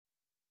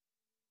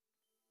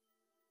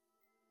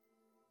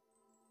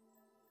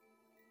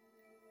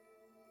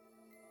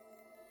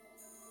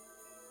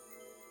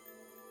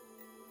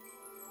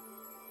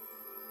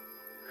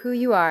Who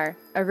You Are,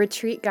 a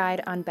Retreat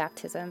Guide on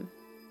Baptism.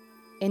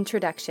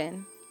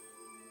 Introduction.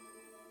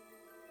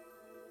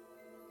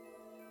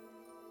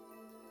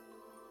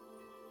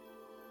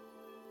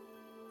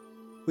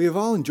 We have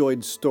all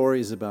enjoyed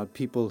stories about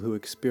people who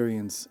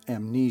experience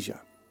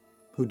amnesia,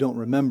 who don't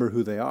remember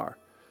who they are.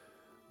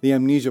 The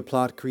amnesia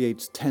plot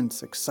creates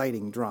tense,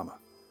 exciting drama.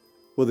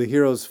 Will the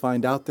heroes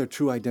find out their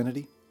true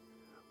identity?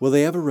 Will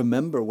they ever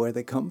remember where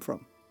they come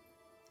from?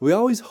 We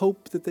always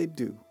hope that they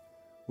do.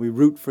 We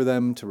root for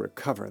them to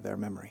recover their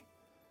memory.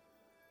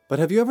 But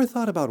have you ever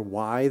thought about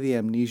why the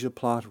amnesia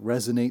plot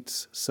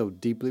resonates so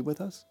deeply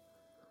with us?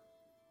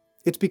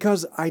 It's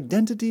because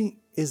identity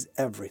is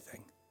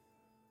everything.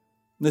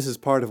 This is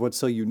part of what's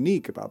so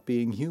unique about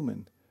being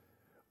human.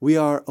 We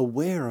are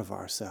aware of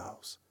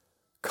ourselves,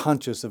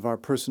 conscious of our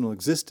personal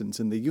existence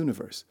in the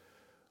universe,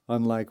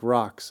 unlike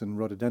rocks and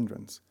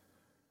rhododendrons.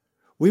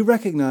 We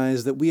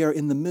recognize that we are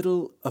in the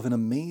middle of an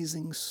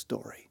amazing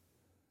story,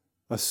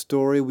 a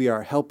story we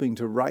are helping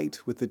to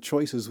write with the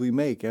choices we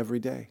make every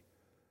day.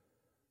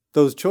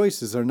 Those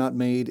choices are not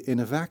made in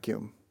a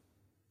vacuum.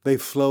 They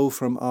flow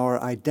from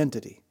our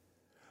identity,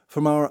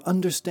 from our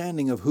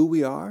understanding of who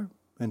we are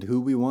and who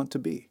we want to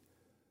be,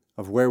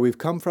 of where we've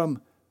come from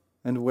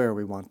and where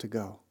we want to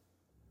go.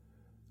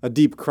 A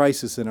deep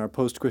crisis in our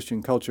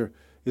post-Christian culture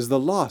is the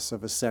loss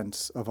of a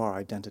sense of our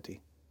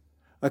identity,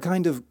 a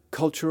kind of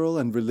cultural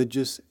and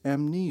religious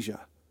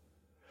amnesia.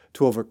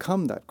 To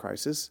overcome that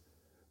crisis,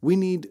 we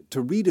need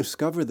to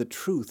rediscover the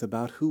truth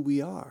about who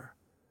we are.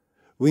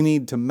 We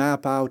need to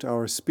map out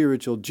our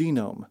spiritual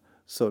genome,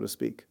 so to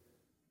speak.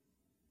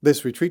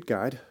 This retreat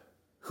guide,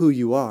 Who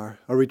You Are,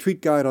 a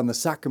retreat guide on the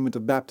sacrament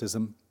of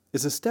baptism,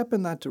 is a step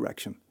in that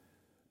direction,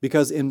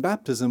 because in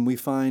baptism we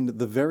find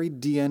the very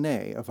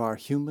DNA of our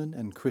human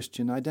and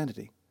Christian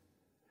identity.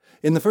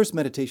 In the first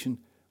meditation,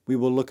 we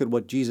will look at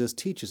what Jesus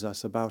teaches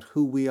us about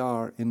who we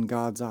are in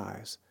God's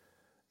eyes.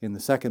 In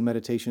the second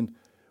meditation,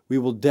 we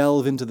will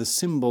delve into the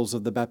symbols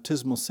of the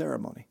baptismal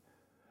ceremony.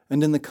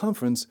 And in the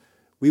conference,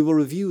 we will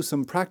review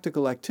some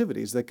practical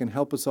activities that can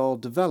help us all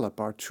develop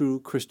our true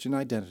Christian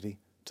identity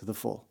to the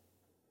full.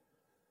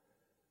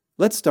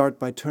 Let's start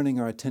by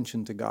turning our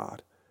attention to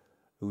God,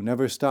 who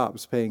never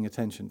stops paying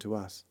attention to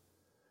us.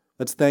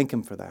 Let's thank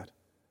Him for that,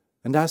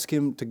 and ask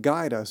Him to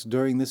guide us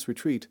during this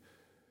retreat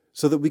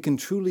so that we can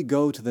truly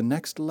go to the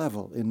next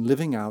level in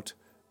living out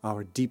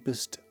our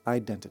deepest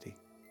identity.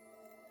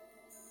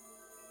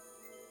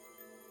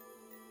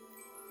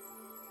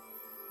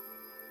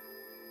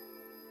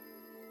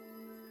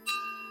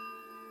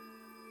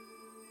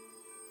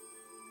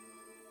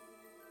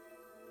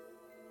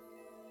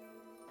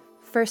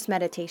 First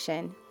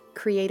meditation,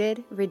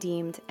 created,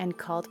 redeemed, and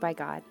called by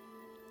God.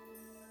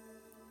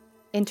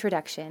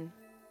 Introduction.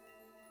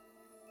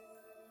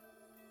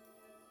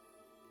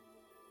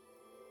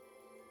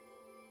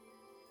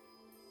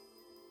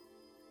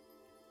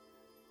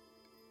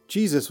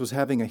 Jesus was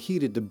having a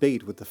heated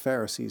debate with the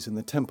Pharisees in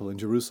the temple in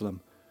Jerusalem,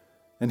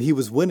 and he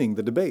was winning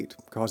the debate,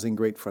 causing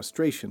great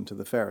frustration to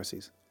the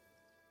Pharisees.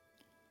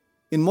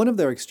 In one of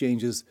their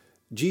exchanges,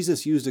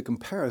 Jesus used a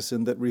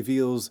comparison that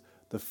reveals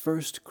the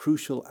first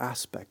crucial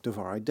aspect of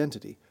our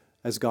identity,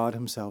 as God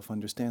Himself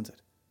understands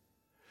it.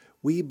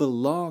 We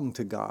belong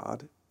to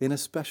God in a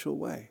special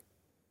way.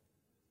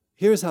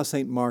 Here's how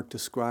St. Mark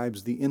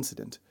describes the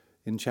incident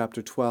in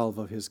chapter 12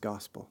 of his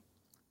Gospel.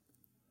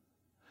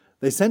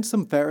 They sent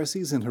some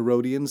Pharisees and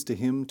Herodians to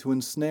him to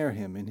ensnare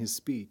him in his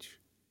speech.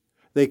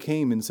 They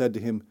came and said to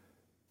him,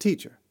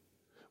 "Teacher,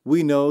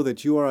 we know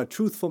that you are a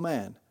truthful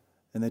man,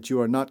 and that you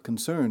are not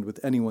concerned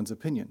with anyone's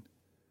opinion.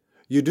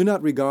 You do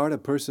not regard a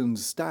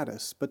person's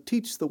status, but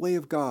teach the way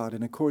of God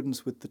in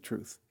accordance with the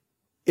truth.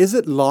 Is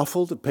it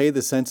lawful to pay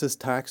the census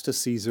tax to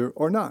Caesar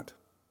or not?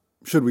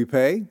 Should we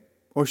pay,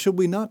 or should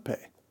we not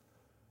pay?"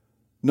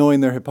 Knowing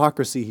their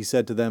hypocrisy, he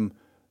said to them,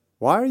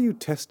 "Why are you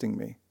testing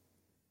me?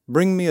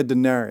 Bring me a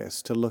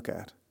denarius to look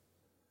at."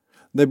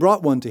 They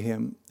brought one to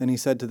him, and he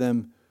said to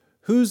them,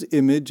 "Whose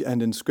image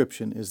and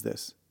inscription is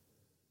this?"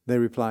 They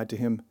replied to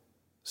him,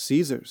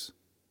 "Caesar's."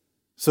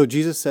 So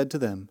Jesus said to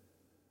them,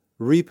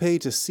 "Repay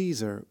to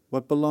Caesar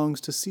what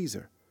belongs to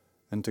Caesar,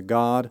 and to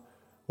God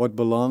what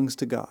belongs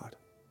to God."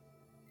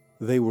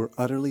 They were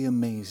utterly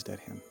amazed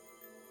at him.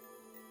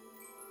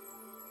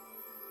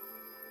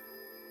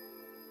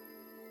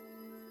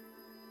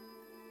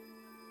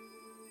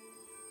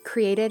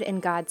 Created in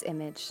God's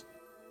image.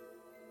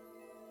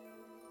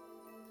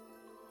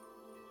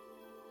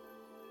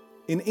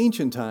 In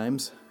ancient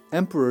times,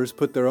 emperors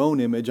put their own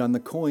image on the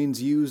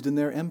coins used in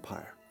their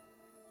empire.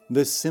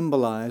 This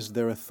symbolized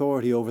their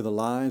authority over the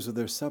lives of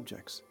their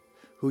subjects,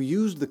 who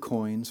used the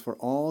coins for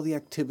all the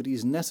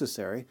activities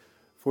necessary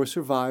for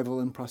survival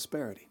and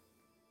prosperity.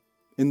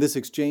 In this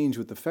exchange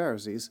with the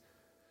Pharisees,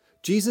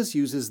 Jesus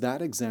uses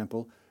that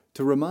example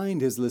to remind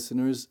his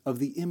listeners of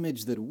the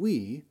image that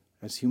we,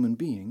 as human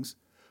beings,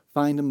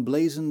 find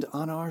emblazoned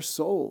on our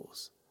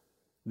souls,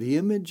 the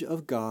image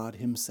of God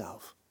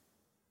Himself.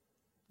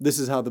 This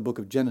is how the book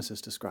of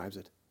Genesis describes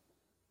it.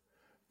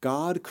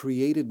 God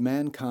created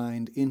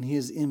mankind in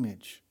His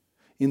image.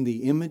 In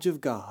the image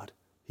of God,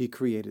 He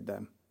created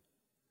them.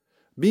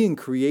 Being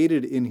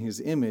created in His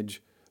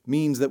image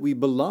means that we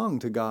belong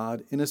to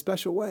God in a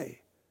special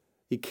way.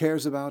 He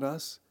cares about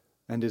us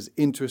and is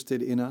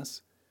interested in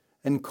us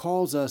and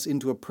calls us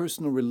into a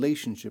personal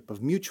relationship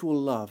of mutual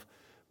love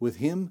with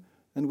Him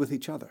and with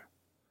each other.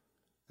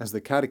 As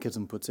the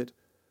Catechism puts it,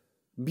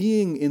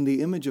 being in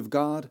the image of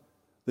God,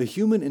 the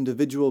human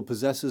individual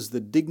possesses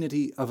the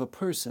dignity of a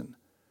person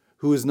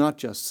who is not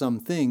just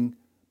something,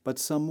 but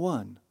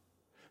someone.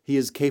 He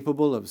is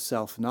capable of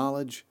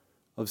self-knowledge,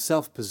 of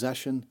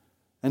self-possession,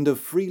 and of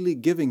freely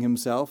giving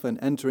himself and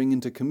entering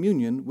into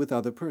communion with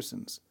other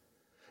persons.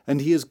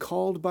 And he is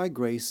called by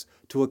grace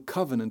to a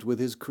covenant with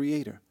his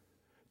Creator,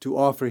 to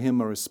offer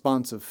him a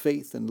response of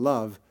faith and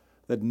love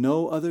that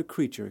no other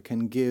creature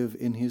can give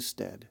in his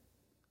stead.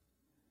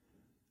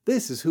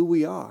 This is who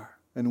we are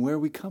and where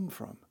we come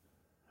from.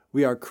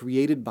 We are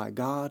created by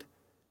God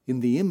in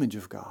the image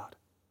of God.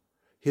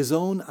 His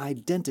own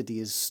identity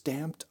is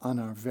stamped on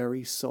our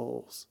very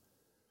souls.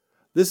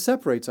 This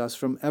separates us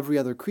from every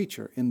other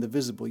creature in the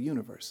visible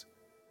universe.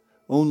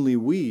 Only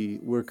we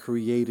were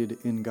created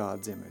in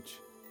God's image.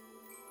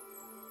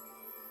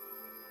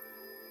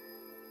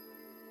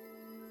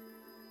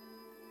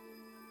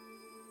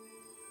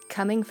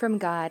 Coming from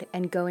God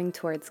and going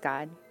towards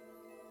God.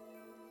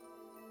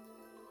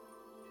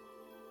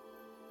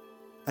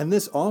 And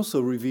this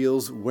also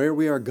reveals where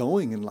we are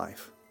going in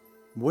life,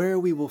 where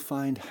we will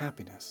find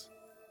happiness.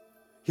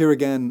 Here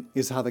again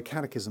is how the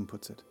Catechism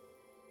puts it.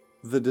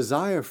 The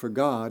desire for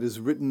God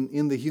is written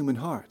in the human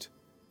heart,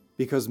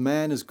 because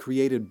man is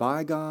created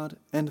by God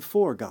and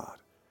for God,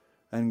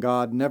 and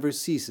God never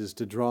ceases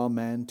to draw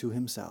man to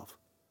himself.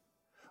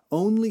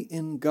 Only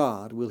in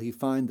God will he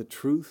find the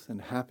truth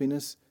and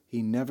happiness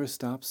he never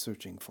stops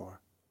searching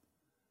for.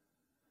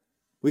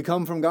 We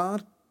come from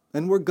God,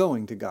 and we're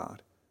going to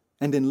God.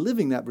 And in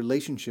living that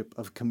relationship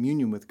of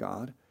communion with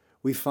God,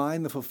 we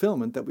find the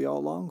fulfillment that we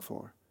all long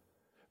for.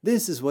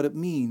 This is what it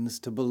means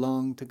to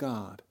belong to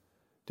God,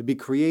 to be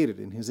created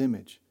in His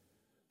image,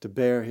 to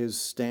bear His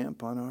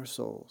stamp on our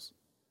souls.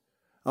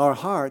 Our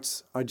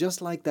hearts are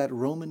just like that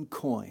Roman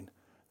coin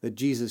that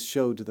Jesus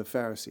showed to the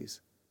Pharisees.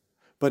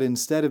 But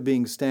instead of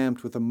being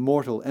stamped with a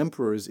mortal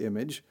emperor's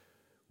image,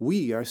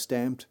 we are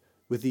stamped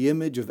with the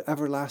image of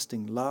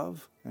everlasting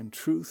love and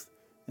truth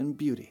and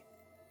beauty,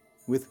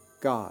 with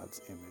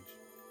God's image.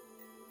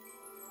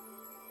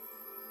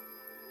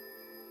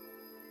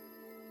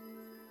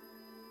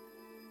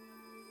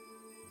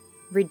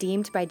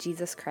 Redeemed by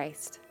Jesus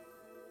Christ.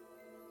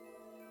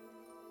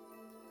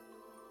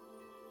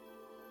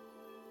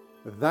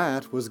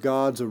 That was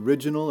God's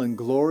original and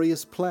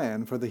glorious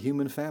plan for the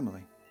human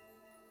family.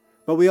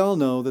 But we all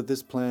know that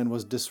this plan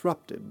was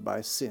disrupted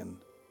by sin.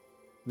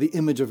 The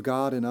image of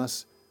God in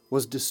us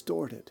was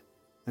distorted,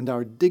 and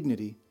our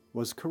dignity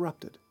was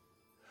corrupted.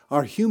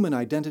 Our human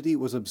identity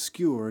was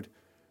obscured,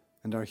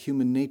 and our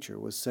human nature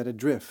was set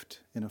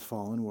adrift in a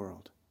fallen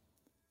world.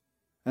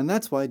 And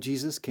that's why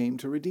Jesus came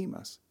to redeem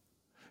us.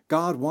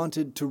 God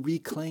wanted to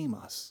reclaim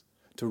us,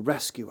 to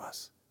rescue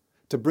us,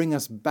 to bring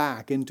us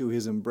back into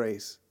His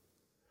embrace.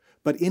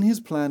 But in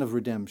His plan of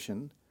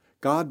redemption,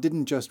 God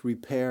didn't just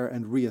repair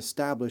and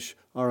reestablish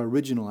our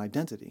original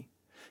identity.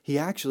 He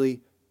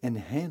actually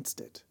enhanced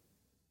it.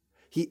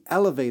 He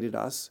elevated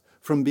us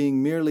from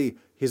being merely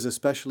His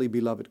especially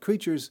beloved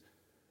creatures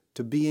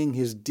to being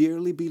His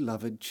dearly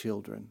beloved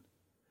children.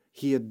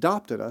 He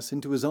adopted us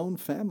into His own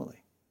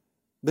family.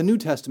 The New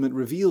Testament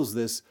reveals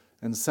this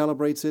and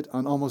celebrates it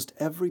on almost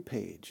every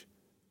page.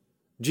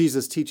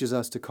 Jesus teaches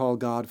us to call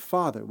God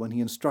Father when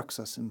He instructs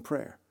us in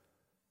prayer.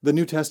 The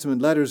New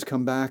Testament letters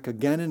come back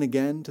again and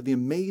again to the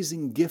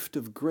amazing gift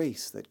of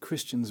grace that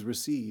Christians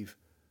receive,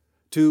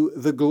 to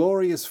the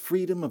glorious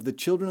freedom of the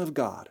children of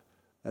God,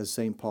 as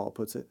St. Paul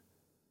puts it.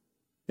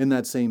 In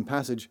that same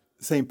passage,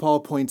 St. Paul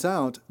points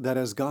out that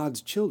as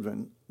God's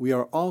children, we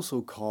are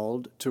also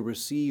called to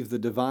receive the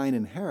divine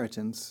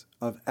inheritance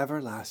of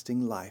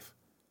everlasting life.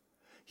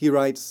 He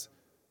writes,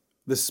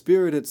 "The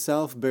Spirit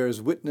itself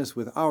bears witness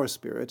with our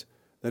spirit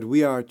that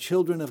we are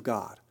children of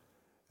God,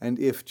 and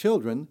if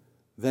children,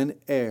 then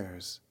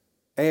heirs,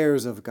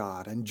 heirs of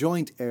God, and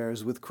joint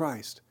heirs with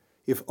Christ,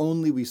 if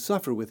only we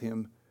suffer with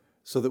Him,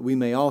 so that we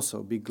may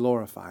also be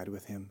glorified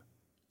with Him."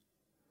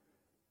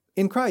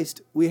 In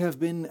Christ, we have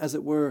been, as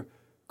it were,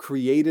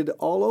 created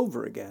all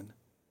over again.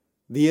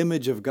 The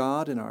image of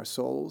God in our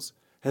souls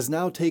has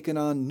now taken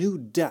on new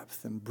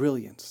depth and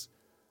brilliance,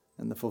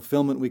 and the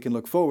fulfillment we can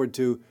look forward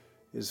to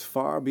is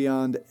far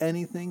beyond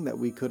anything that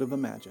we could have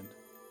imagined.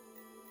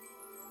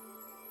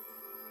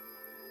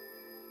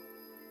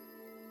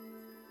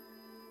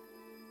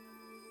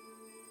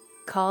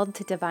 Called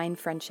to divine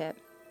friendship.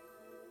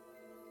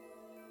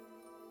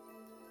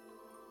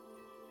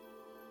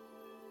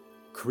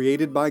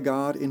 Created by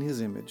God in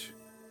His image,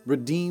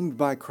 redeemed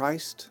by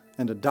Christ,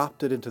 and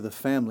adopted into the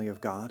family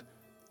of God,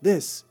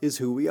 this is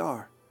who we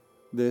are.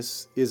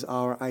 This is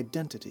our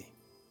identity.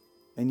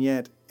 And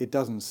yet, it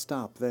doesn't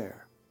stop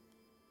there.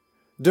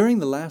 During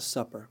the Last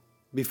Supper,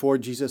 before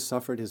Jesus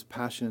suffered His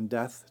passion and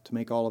death to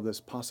make all of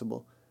this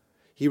possible,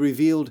 he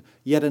revealed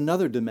yet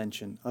another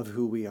dimension of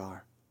who we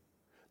are.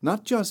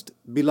 Not just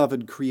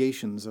beloved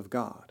creations of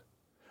God,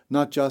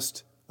 not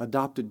just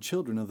adopted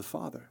children of the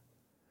Father,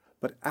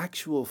 but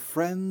actual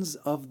friends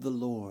of the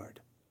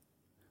Lord.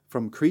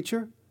 From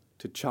creature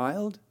to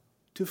child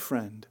to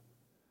friend.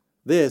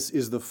 This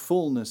is the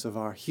fullness of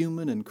our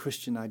human and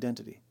Christian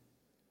identity.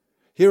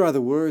 Here are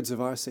the words of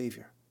our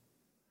Savior.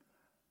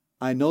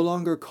 I no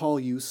longer call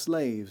you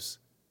slaves,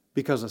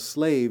 because a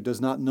slave does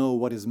not know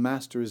what his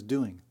master is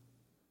doing.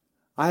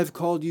 I have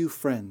called you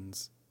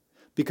friends,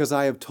 because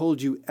I have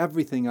told you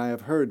everything I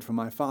have heard from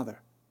my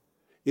Father.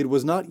 It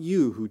was not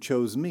you who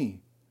chose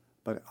me,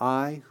 but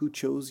I who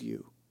chose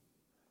you.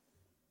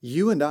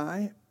 You and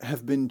I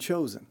have been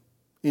chosen,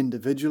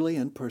 individually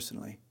and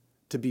personally,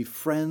 to be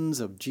friends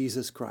of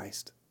Jesus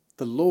Christ,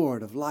 the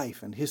Lord of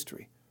life and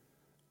history.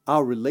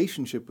 Our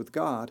relationship with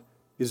God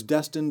is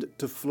destined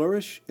to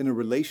flourish in a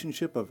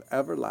relationship of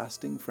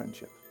everlasting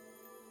friendship.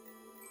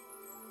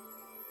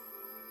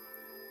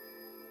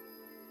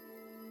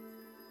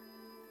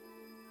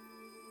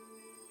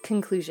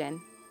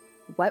 Conclusion: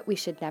 what we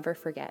should never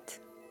forget.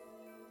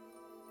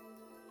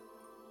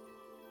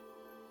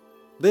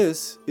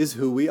 This is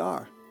who we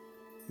are.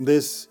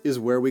 This is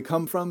where we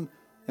come from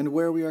and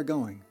where we are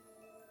going.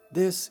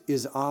 This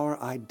is our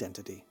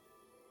identity.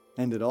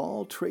 And it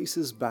all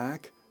traces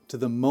back to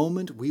the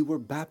moment we were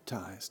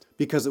baptized,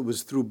 because it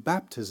was through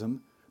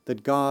baptism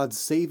that God's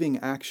saving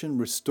action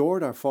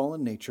restored our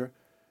fallen nature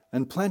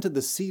and planted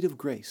the seed of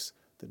grace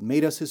that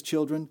made us His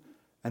children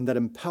and that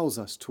impels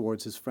us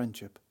towards His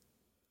friendship.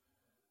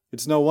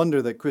 It's no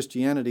wonder that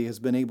Christianity has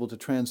been able to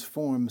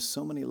transform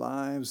so many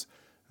lives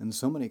and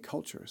so many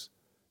cultures,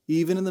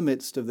 even in the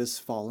midst of this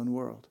fallen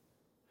world.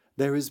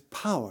 There is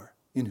power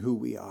in who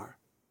we are.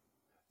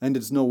 And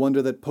it's no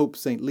wonder that Pope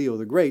St. Leo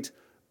the Great,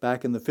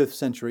 back in the 5th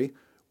century,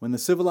 when the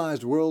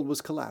civilized world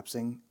was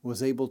collapsing,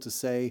 was able to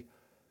say,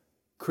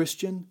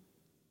 Christian,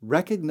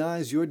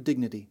 recognize your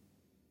dignity,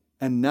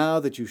 and now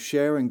that you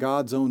share in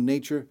God's own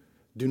nature,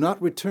 do not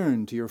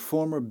return to your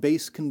former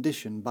base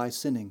condition by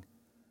sinning.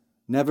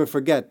 Never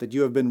forget that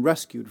you have been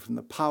rescued from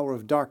the power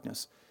of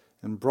darkness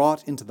and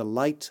brought into the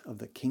light of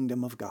the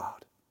kingdom of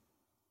God.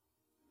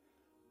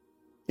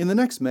 In the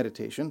next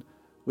meditation,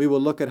 we will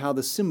look at how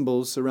the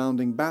symbols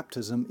surrounding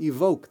baptism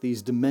evoke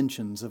these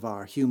dimensions of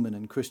our human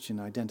and Christian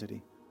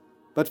identity.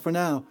 But for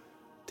now,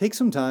 take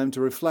some time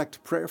to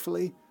reflect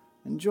prayerfully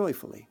and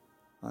joyfully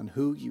on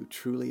who you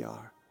truly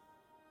are.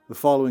 The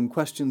following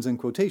questions and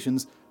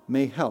quotations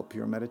may help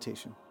your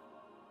meditation.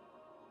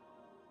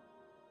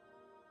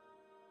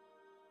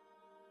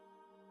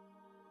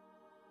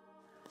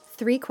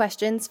 Three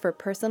questions for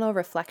personal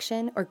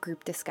reflection or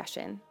group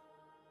discussion.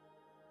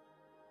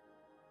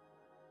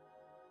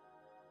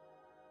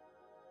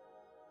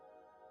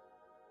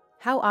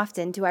 How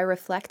often do I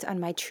reflect on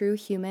my true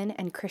human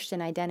and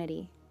Christian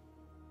identity?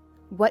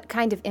 What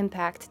kind of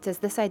impact does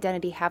this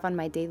identity have on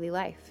my daily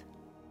life?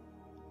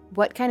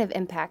 What kind of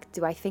impact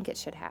do I think it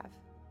should have?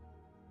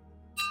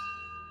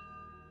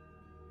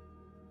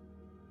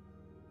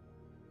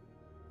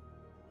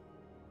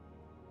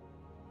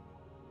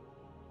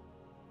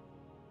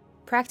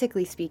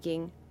 Practically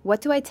speaking,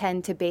 what do I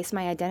tend to base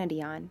my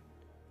identity on?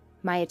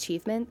 My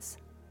achievements?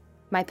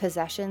 My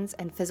possessions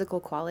and physical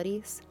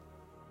qualities?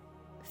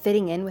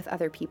 Fitting in with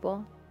other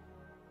people?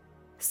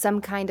 Some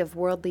kind of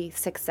worldly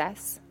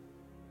success?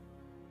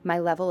 My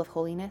level of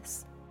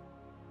holiness?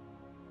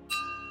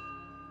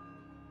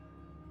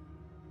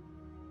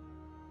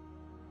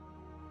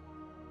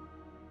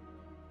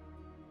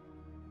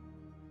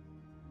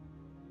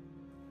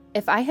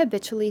 If I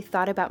habitually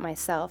thought about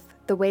myself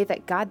the way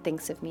that God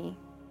thinks of me,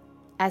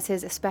 as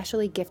His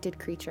especially gifted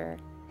creature,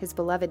 His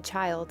beloved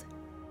child,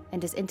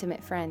 and His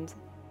intimate friend,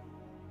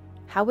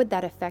 how would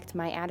that affect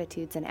my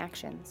attitudes and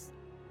actions?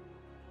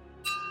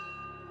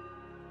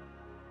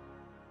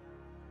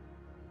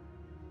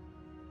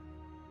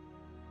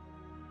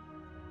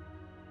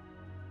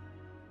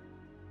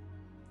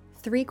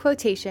 Three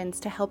quotations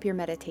to help your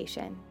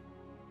meditation.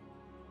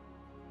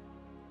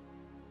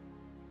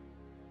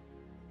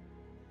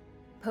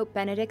 Pope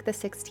Benedict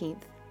XVI,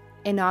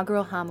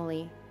 Inaugural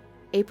Homily,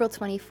 April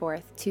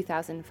 24,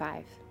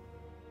 2005.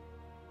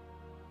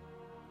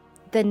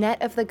 The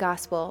net of the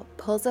gospel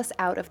pulls us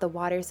out of the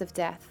waters of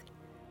death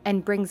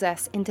and brings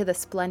us into the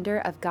splendor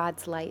of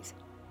God's light,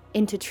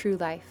 into true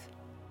life.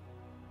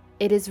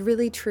 It is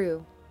really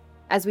true.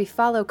 As we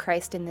follow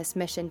Christ in this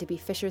mission to be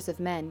fishers of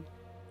men,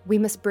 we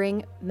must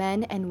bring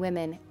men and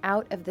women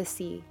out of the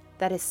sea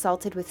that is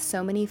salted with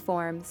so many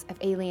forms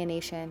of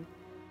alienation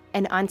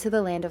and onto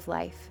the land of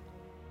life,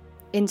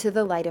 into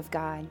the light of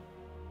God.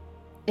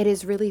 It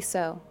is really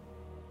so.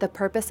 The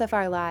purpose of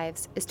our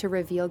lives is to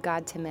reveal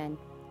God to men.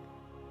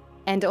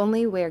 And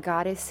only where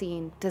God is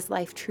seen does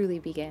life truly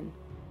begin.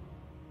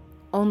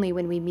 Only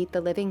when we meet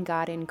the living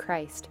God in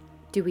Christ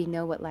do we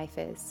know what life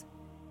is.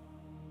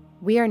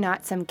 We are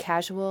not some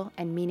casual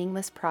and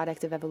meaningless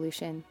product of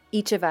evolution.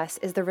 Each of us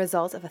is the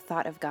result of a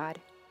thought of God.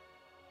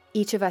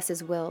 Each of us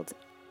is willed.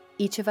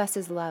 Each of us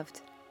is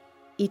loved.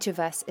 Each of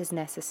us is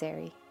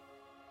necessary.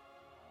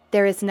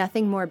 There is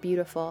nothing more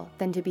beautiful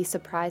than to be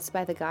surprised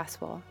by the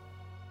gospel,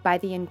 by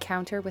the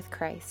encounter with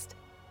Christ.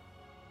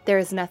 There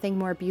is nothing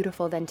more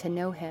beautiful than to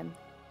know him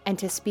and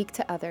to speak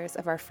to others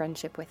of our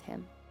friendship with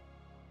him.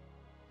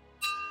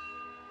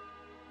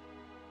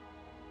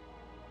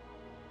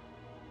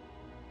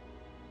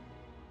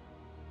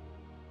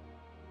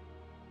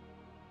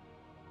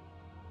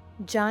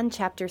 John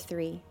chapter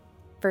 3,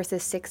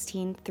 verses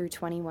 16 through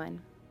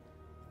 21.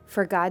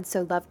 For God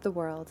so loved the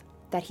world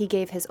that he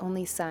gave his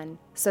only Son,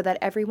 so that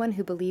everyone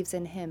who believes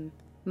in him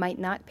might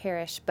not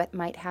perish but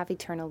might have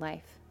eternal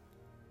life.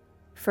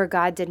 For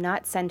God did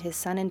not send his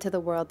Son into the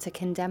world to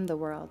condemn the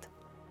world,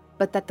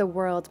 but that the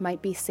world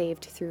might be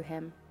saved through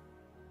him.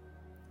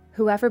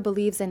 Whoever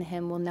believes in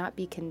him will not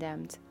be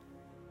condemned,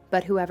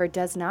 but whoever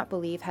does not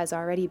believe has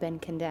already been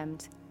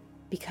condemned,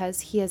 because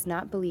he has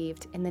not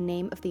believed in the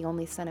name of the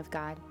only Son of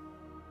God.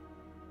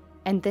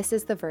 And this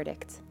is the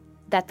verdict,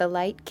 that the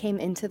light came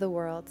into the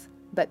world,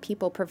 but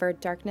people preferred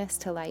darkness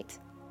to light,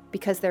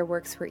 because their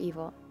works were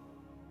evil.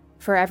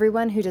 For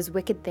everyone who does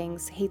wicked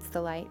things hates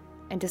the light,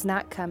 and does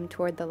not come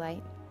toward the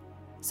light,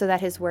 so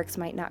that his works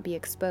might not be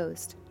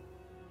exposed.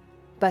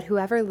 But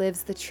whoever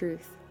lives the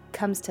truth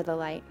comes to the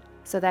light,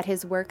 so that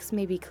his works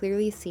may be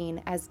clearly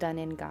seen as done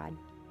in God.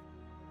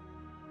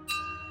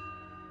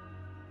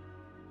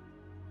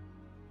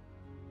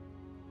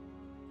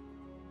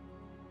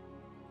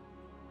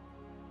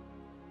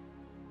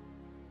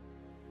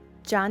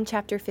 John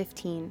chapter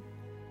 15,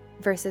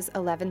 verses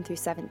 11 through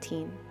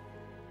 17,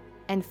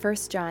 and 1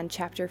 John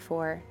chapter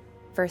 4,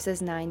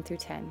 verses 9 through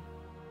 10.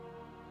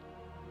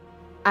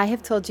 I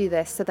have told you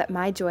this so that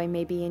my joy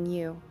may be in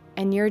you,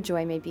 and your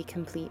joy may be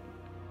complete.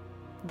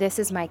 This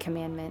is my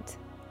commandment: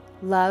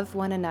 love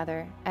one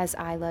another as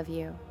I love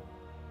you.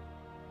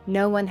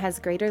 No one has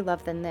greater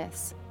love than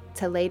this,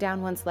 to lay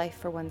down one's life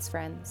for one's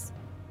friends.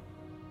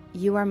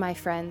 You are my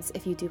friends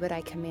if you do what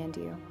I command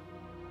you.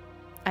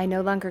 I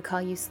no longer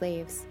call you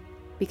slaves,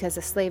 because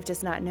a slave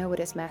does not know what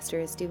his master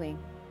is doing.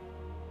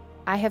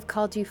 I have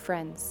called you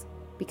friends,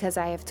 because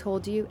I have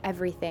told you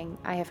everything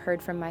I have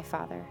heard from my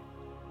Father.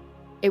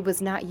 It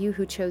was not you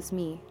who chose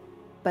me,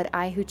 but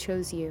I who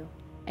chose you,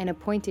 and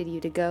appointed you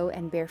to go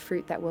and bear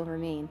fruit that will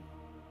remain,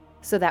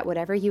 so that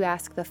whatever you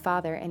ask the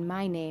Father in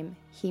my name,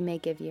 he may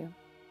give you.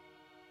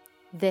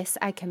 This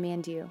I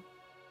command you: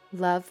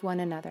 love one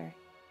another.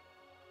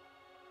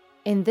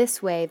 In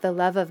this way the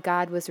love of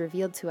God was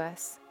revealed to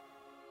us.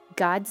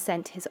 God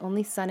sent his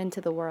only Son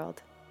into the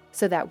world,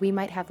 so that we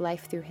might have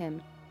life through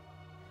him.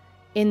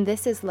 In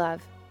this is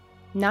love,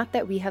 not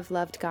that we have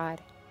loved God,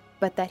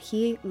 but that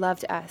he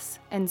loved us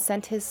and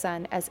sent his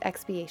Son as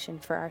expiation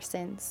for our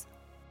sins.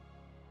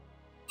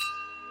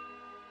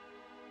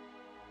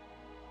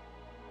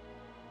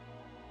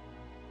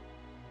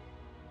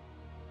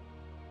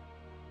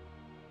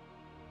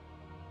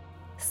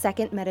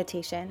 Second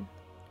meditation: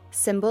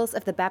 Symbols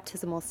of the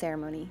baptismal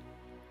ceremony.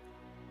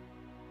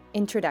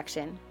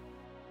 Introduction.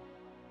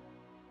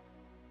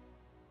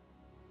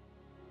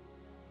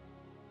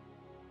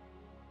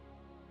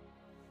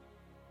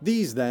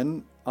 These,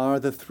 then, are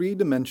the three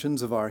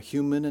dimensions of our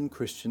human and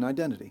Christian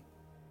identity.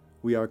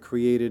 We are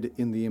created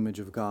in the image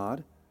of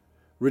God,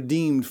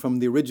 redeemed from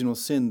the original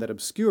sin that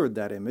obscured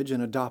that image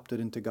and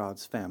adopted into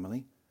God's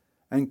family,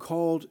 and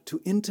called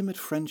to intimate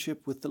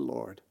friendship with the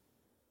Lord.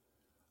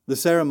 The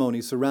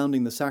ceremony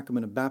surrounding the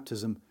sacrament of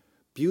baptism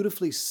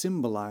beautifully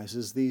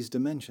symbolizes these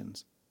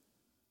dimensions.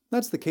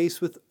 That's the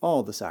case with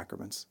all the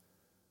sacraments.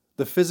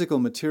 The physical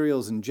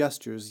materials and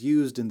gestures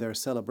used in their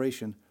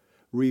celebration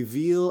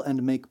reveal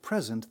and make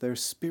present their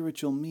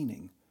spiritual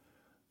meaning,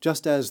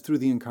 just as through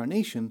the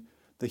Incarnation,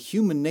 the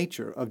human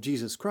nature of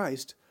Jesus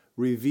Christ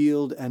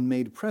revealed and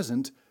made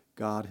present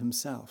God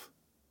himself.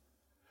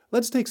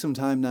 Let's take some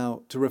time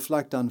now to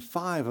reflect on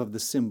 5 of the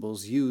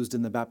symbols used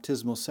in the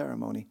baptismal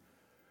ceremony,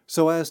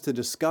 so as to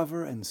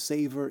discover and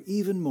savor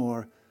even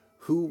more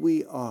who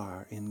we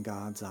are in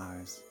God's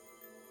eyes.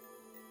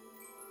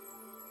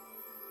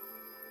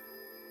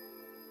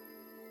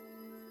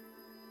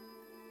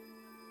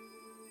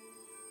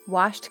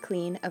 Washed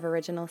clean of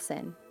original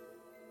sin.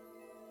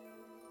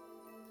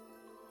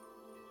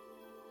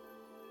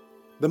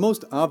 The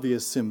most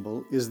obvious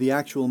symbol is the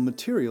actual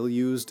material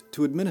used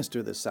to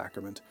administer this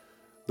sacrament,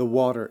 the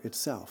water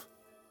itself.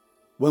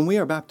 When we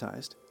are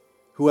baptized,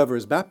 whoever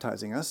is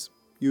baptizing us,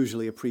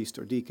 usually a priest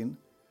or deacon,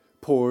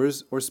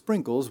 pours or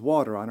sprinkles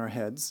water on our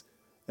heads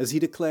as he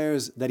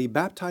declares that he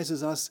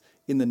baptizes us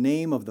in the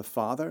name of the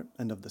Father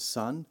and of the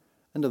Son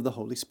and of the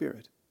Holy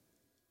Spirit.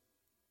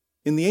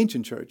 In the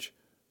ancient church,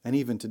 and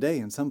even today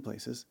in some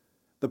places,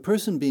 the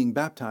person being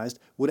baptized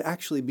would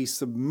actually be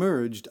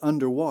submerged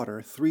under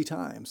water 3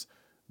 times,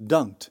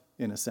 dunked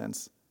in a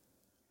sense.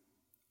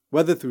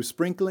 Whether through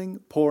sprinkling,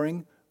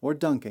 pouring, or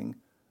dunking,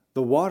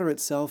 the water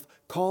itself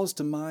calls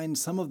to mind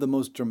some of the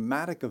most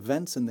dramatic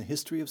events in the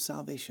history of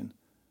salvation.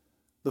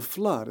 The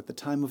flood at the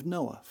time of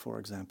Noah, for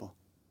example,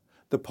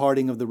 the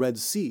parting of the Red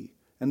Sea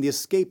and the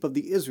escape of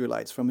the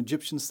Israelites from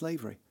Egyptian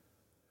slavery,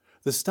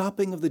 the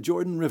stopping of the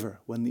Jordan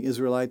River when the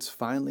Israelites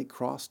finally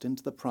crossed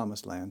into the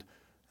Promised Land,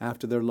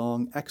 after their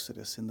long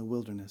exodus in the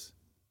wilderness.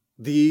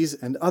 These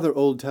and other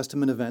Old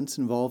Testament events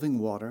involving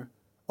water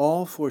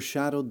all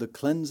foreshadowed the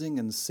cleansing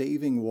and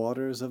saving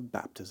waters of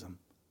baptism.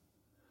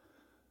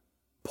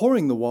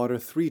 Pouring the water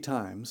 3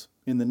 times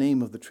in the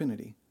name of the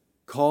Trinity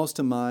calls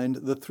to mind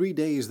the 3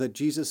 days that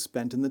Jesus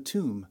spent in the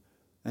tomb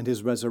and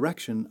his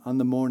resurrection on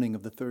the morning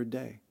of the 3rd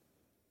day.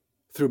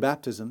 Through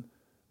baptism,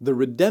 the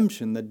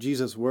redemption that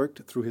Jesus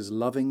worked through his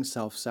loving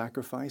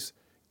self-sacrifice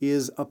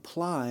is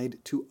applied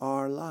to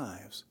our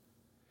lives.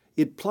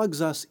 It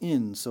plugs us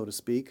in, so to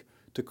speak,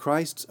 to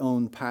Christ's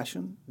own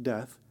passion,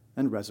 death,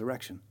 and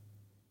resurrection.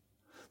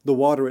 The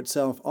water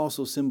itself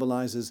also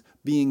symbolizes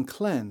being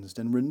cleansed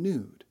and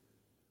renewed.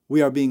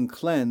 We are being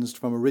cleansed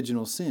from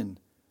original sin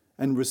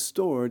and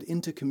restored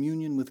into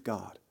communion with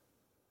God.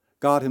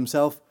 God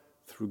himself,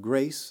 through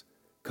grace,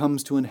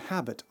 comes to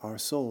inhabit our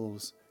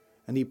souls,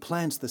 and he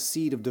plants the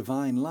seed of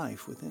divine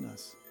life within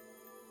us.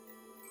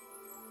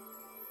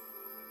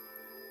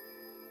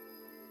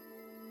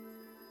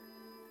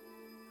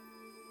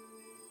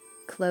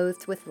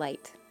 Clothed with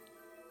light.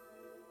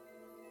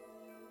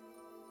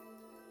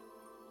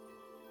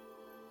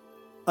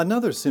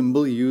 Another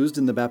symbol used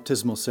in the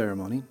baptismal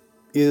ceremony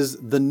is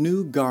the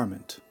new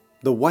garment,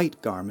 the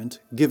white garment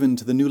given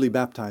to the newly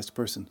baptized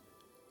person.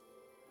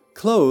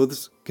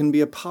 Clothes can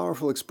be a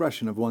powerful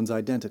expression of one's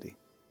identity.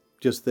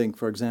 Just think,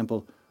 for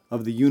example,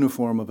 of the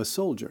uniform of a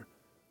soldier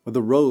or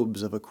the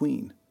robes of a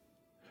queen.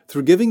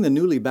 Through giving the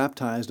newly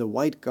baptized a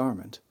white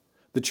garment,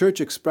 the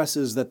Church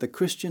expresses that the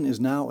Christian is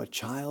now a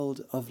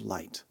child of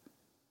light.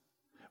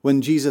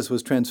 When Jesus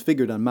was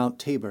transfigured on Mount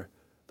Tabor,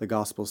 the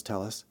Gospels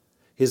tell us,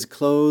 his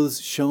clothes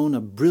shone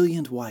a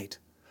brilliant white,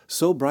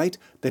 so bright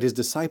that his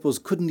disciples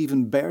couldn't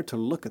even bear to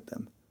look at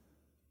them.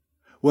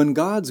 When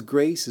God's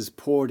grace is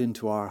poured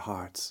into our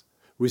hearts,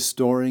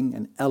 restoring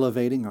and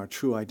elevating our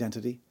true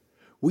identity,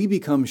 we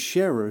become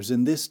sharers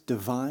in this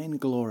divine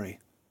glory.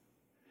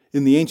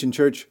 In the ancient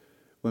church,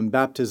 when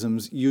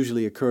baptisms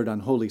usually occurred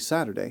on Holy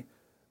Saturday,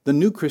 the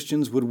new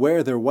Christians would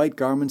wear their white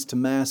garments to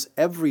Mass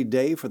every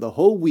day for the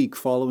whole week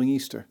following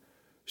Easter,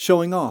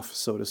 showing off,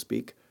 so to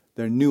speak,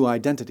 their new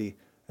identity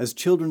as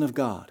children of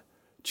God,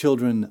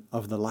 children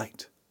of the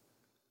light.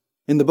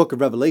 In the book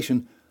of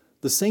Revelation,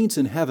 the saints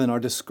in heaven are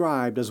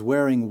described as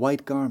wearing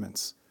white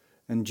garments,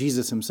 and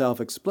Jesus himself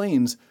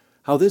explains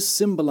how this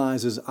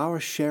symbolizes our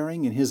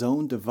sharing in his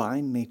own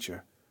divine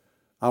nature,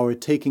 our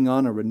taking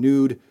on a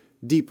renewed,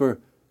 deeper,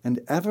 and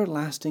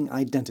everlasting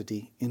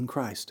identity in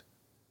Christ.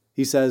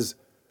 He says,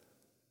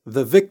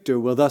 "The victor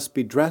will thus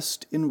be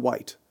dressed in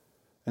white,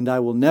 and I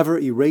will never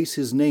erase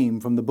his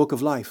name from the book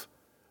of life,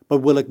 but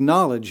will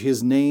acknowledge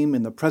his name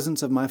in the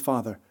presence of my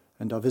Father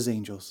and of his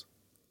angels."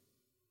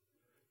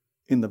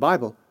 In the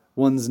Bible,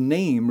 one's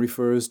name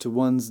refers to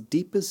one's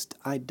deepest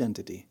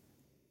identity.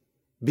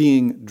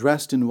 Being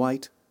dressed in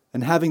white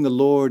and having the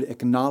Lord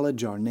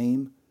acknowledge our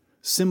name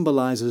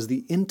symbolizes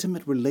the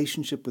intimate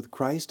relationship with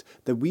Christ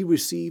that we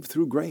receive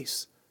through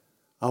grace,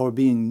 our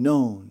being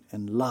known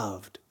and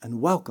loved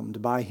and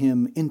welcomed by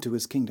him into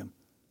his kingdom.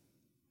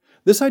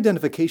 This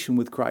identification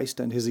with Christ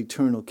and his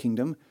eternal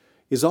kingdom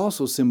is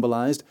also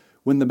symbolized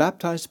when the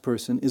baptized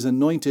person is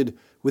anointed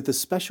with the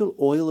special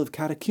oil of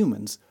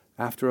catechumens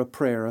after a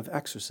prayer of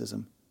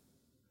exorcism.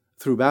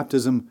 Through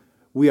baptism,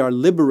 we are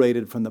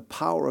liberated from the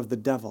power of the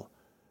devil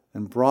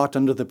and brought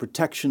under the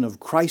protection of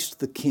Christ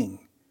the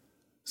King,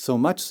 so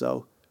much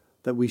so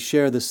that we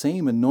share the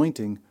same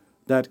anointing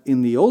that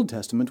in the Old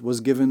Testament was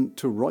given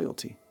to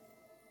royalty.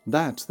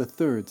 That's the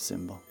 3rd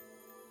symbol.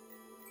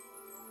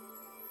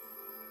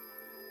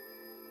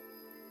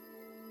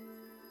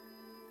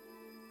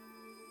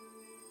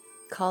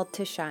 Called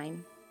to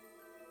shine.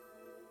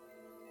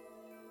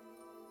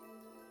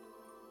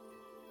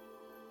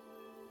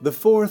 The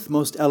 4th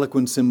most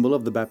eloquent symbol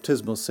of the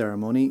baptismal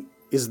ceremony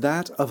is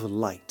that of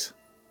light.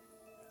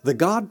 The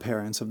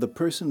godparents of the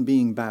person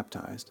being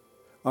baptized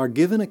are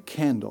given a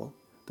candle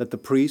that the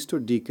priest or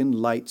deacon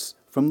lights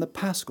from the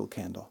paschal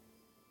candle.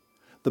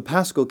 The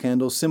paschal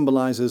candle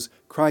symbolizes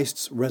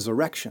Christ's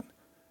resurrection,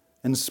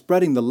 and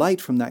spreading the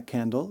light from that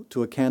candle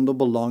to a candle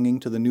belonging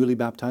to the newly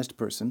baptized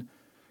person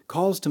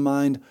calls to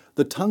mind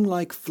the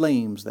tongue-like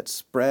flames that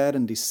spread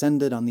and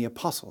descended on the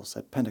apostles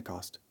at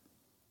Pentecost.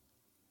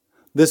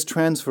 This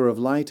transfer of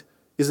light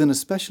is an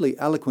especially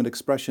eloquent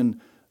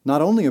expression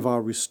not only of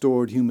our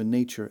restored human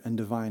nature and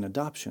divine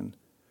adoption,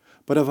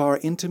 but of our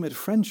intimate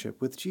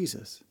friendship with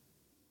Jesus.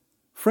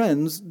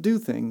 Friends do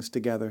things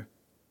together.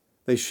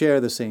 They share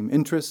the same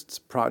interests,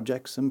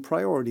 projects, and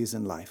priorities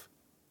in life.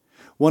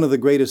 One of the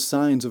greatest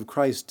signs of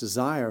Christ's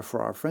desire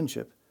for our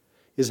friendship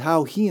is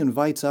how he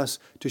invites us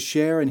to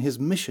share in his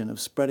mission of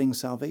spreading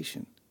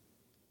salvation.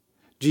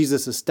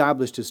 Jesus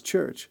established his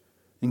church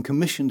and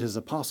commissioned his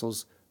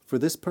apostles for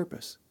this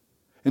purpose.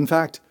 In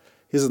fact,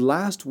 his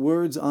last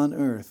words on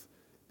earth,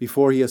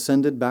 before he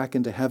ascended back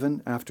into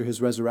heaven after his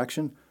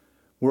resurrection,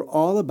 were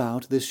all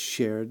about this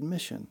shared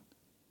mission.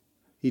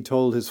 He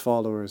told his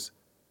followers,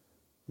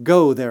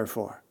 "Go,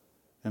 therefore,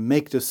 and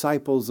make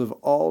disciples of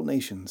all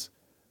nations,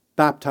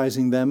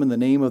 baptizing them in the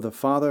name of the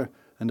Father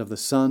and of the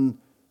Son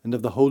and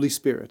of the Holy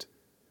Spirit,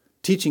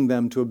 teaching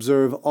them to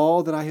observe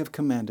all that I have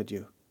commanded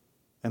you.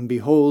 And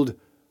behold,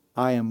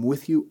 I am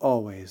with you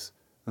always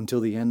until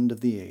the end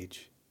of the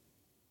age."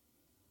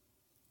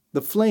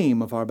 The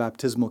flame of our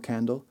baptismal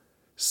candle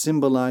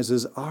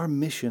symbolizes our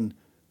mission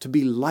to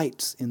be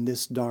lights in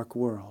this dark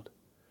world,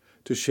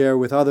 to share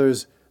with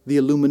others the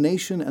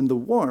illumination and the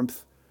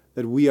warmth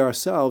that we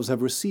ourselves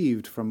have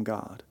received from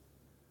God,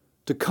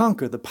 to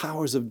conquer the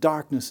powers of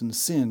darkness and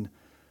sin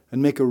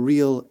and make a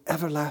real,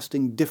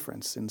 everlasting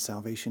difference in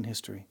salvation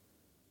history.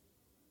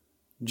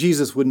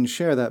 Jesus wouldn't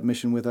share that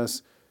mission with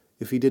us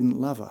if he didn't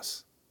love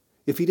us,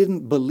 if he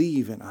didn't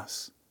believe in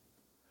us.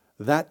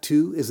 That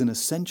too is an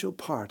essential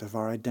part of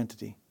our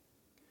identity.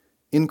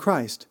 In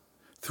Christ,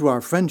 through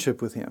our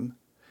friendship with him,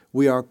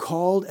 we are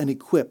called and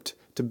equipped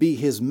to be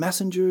his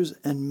messengers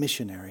and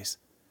missionaries,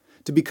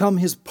 to become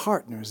his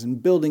partners in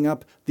building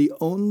up the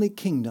only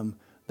kingdom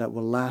that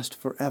will last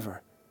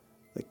forever,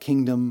 the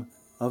kingdom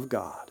of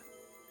God.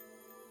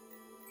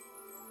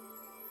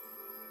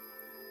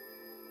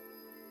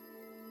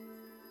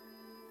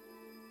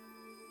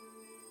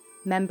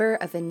 Member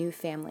of a new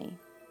family.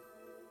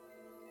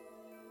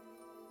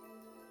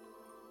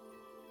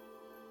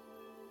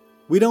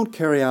 We don't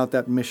carry out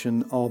that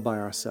mission all by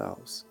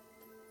ourselves.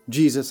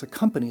 Jesus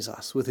accompanies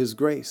us with his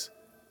grace,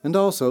 and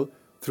also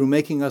through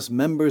making us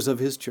members of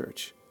his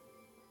church.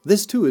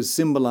 This too is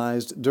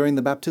symbolized during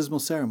the baptismal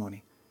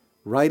ceremony,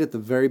 right at the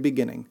very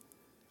beginning,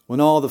 when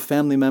all the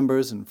family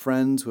members and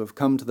friends who have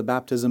come to the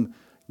baptism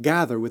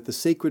gather with the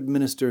sacred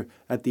minister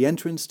at the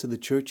entrance to the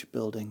church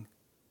building.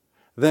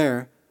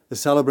 There, the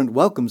celebrant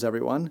welcomes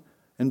everyone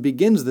and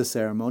begins the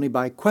ceremony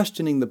by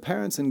questioning the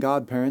parents and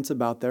godparents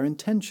about their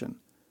intention.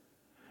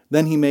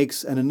 Then he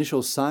makes an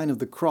initial sign of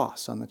the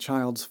cross on the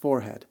child's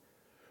forehead,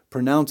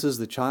 pronounces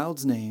the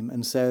child's name,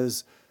 and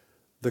says,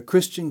 "The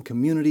Christian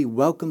community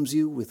welcomes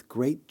you with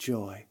great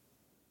joy."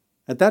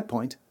 At that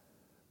point,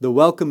 the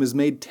welcome is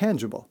made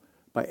tangible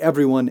by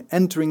everyone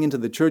entering into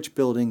the church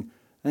building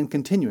and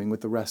continuing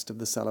with the rest of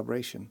the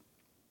celebration.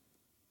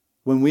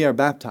 When we are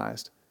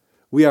baptized,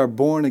 we are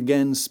born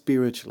again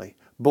spiritually,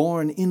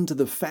 born into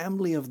the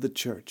family of the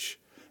church,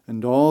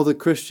 and all the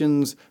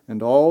Christians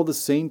and all the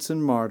saints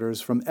and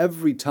martyrs from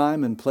every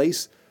time and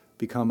place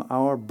become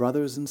our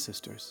brothers and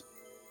sisters.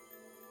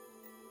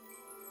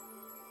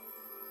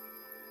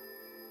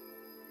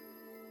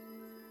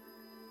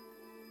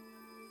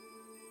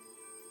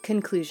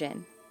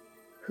 Conclusion.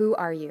 Who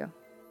are you?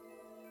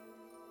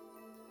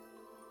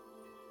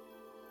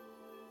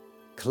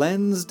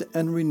 Cleansed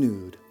and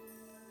renewed,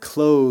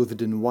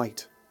 clothed in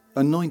white,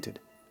 anointed,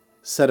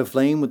 set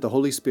aflame with the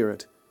Holy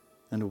Spirit,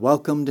 and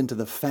welcomed into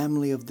the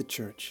family of the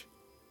church.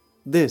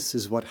 This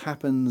is what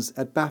happens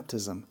at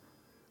baptism,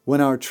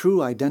 when our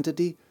true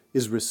identity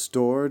is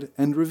restored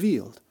and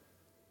revealed.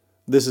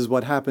 This is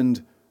what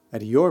happened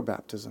at your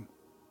baptism.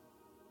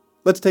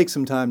 Let's take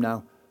some time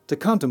now to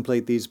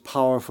contemplate these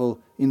powerful,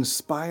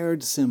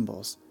 inspired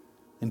symbols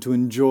and to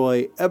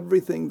enjoy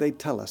everything they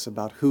tell us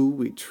about who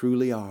we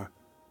truly are.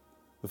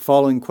 The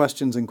following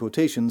questions and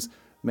quotations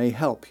may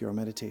help your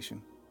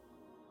meditation.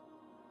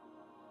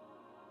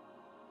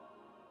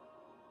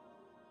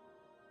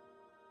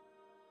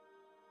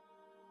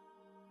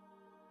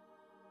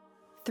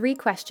 Three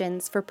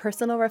questions for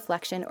personal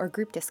reflection or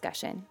group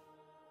discussion.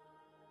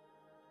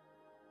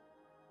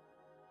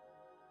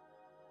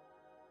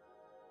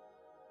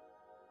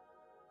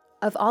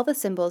 Of all the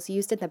symbols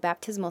used in the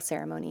baptismal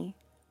ceremony,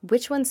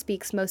 which one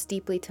speaks most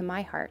deeply to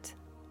my heart?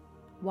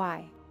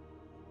 Why?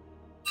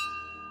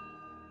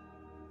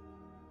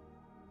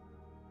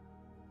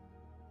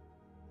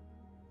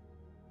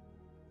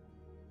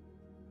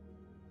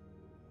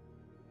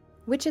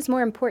 Which is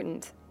more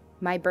important,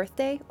 my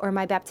birthday or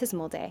my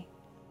baptismal day?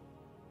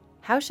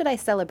 How should I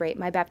celebrate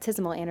my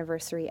baptismal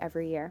anniversary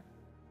every year?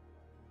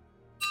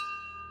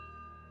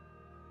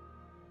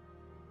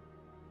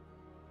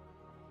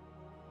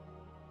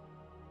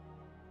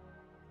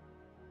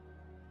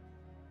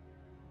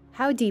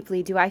 How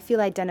deeply do I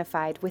feel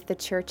identified with the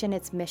Church and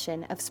its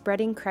mission of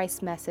spreading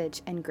Christ's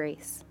message and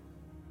grace?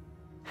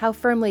 How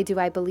firmly do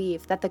I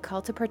believe that the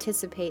call to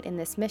participate in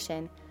this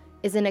mission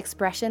is an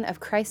expression of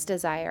Christ's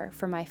desire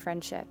for my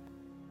friendship,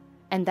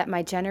 and that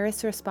my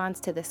generous response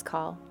to this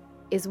call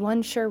is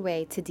one sure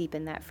way to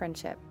deepen that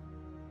friendship?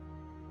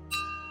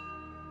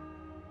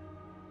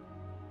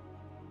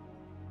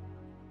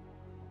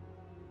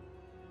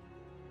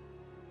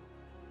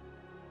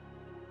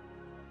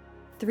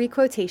 Three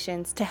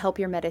quotations to help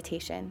your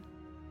meditation.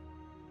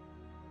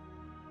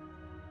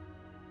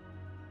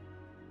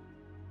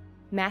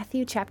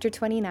 Matthew chapter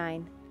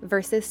 29,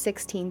 verses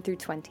 16 through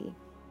 20.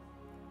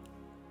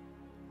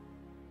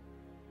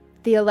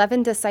 The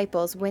 11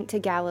 disciples went to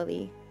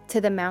Galilee, to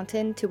the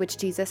mountain to which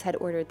Jesus had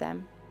ordered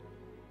them.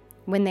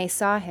 When they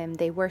saw him,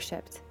 they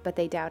worshipped, but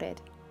they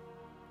doubted.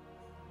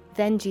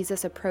 Then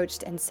Jesus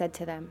approached and said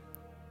to them,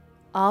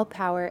 "All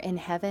power in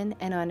heaven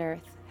and on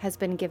earth has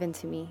been given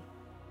to me.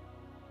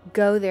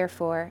 Go,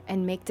 therefore,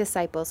 and make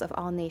disciples of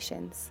all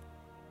nations,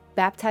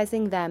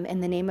 baptizing them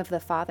in the name of the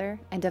Father,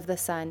 and of the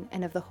Son,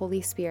 and of the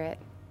Holy Spirit,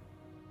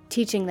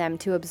 teaching them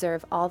to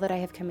observe all that I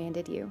have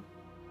commanded you.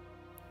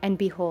 And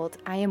behold,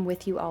 I am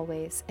with you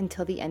always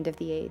until the end of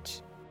the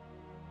age.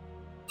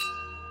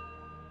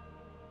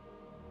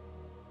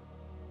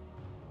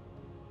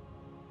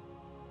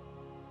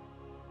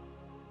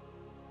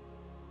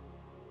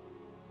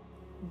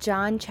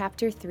 John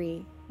chapter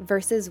 3,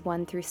 verses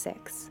 1 through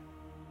 6.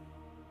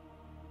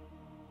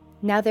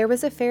 Now there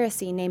was a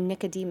Pharisee named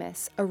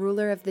Nicodemus, a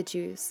ruler of the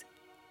Jews.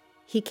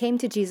 He came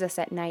to Jesus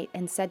at night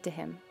and said to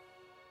him,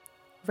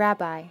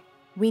 Rabbi,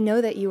 we know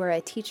that you are a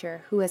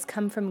teacher who has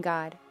come from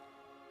God,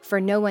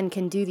 for no one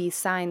can do these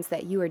signs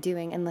that you are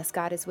doing unless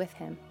God is with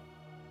him.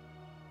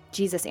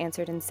 Jesus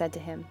answered and said to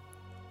him,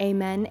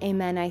 Amen,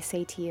 amen, I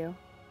say to you,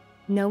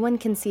 no one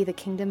can see the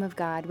kingdom of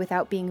God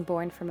without being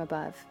born from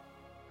above.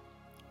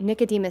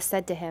 Nicodemus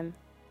said to him,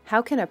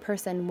 How can a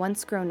person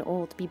once grown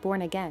old be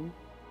born again?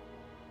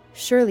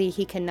 Surely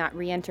he cannot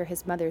re-enter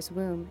his mother's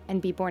womb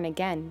and be born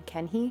again,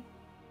 can he?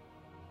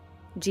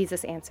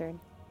 Jesus answered,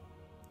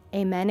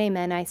 Amen,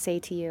 amen, I say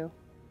to you,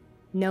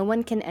 no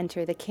one can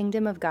enter the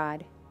kingdom of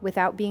God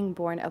without being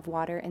born of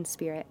water and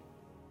spirit.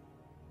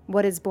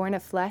 What is born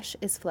of flesh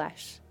is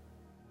flesh,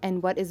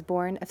 and what is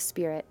born of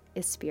spirit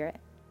is spirit.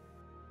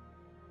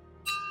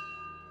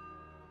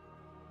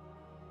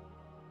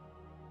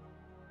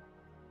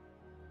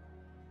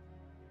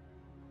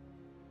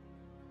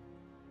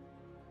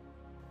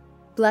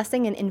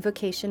 Blessing and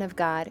invocation of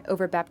God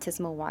over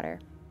baptismal water.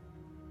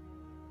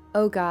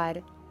 O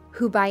God,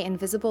 who by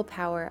invisible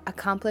power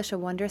accomplish a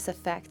wondrous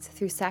effect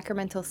through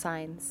sacramental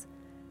signs,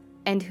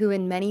 and who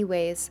in many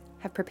ways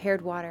have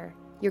prepared water,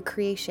 your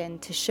creation,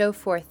 to show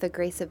forth the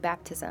grace of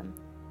baptism.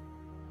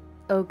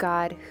 O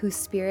God, whose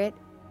Spirit,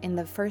 in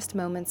the first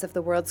moments of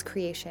the world's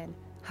creation,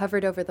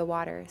 hovered over the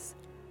waters,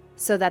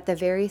 so that the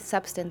very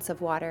substance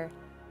of water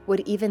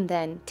would even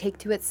then take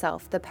to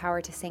itself the power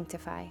to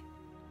sanctify.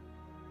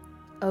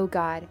 O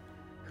God,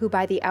 who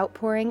by the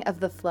outpouring of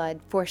the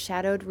flood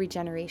foreshadowed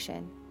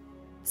regeneration,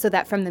 so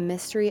that from the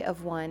mystery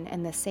of one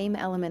and the same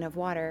element of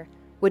water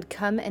would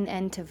come an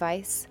end to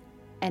vice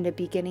and a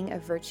beginning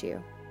of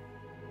virtue.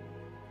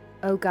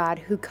 O God,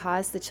 who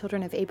caused the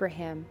children of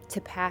Abraham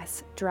to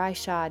pass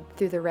dry-shod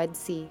through the Red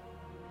Sea,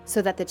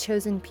 so that the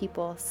chosen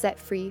people set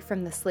free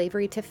from the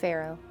slavery to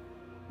Pharaoh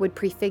would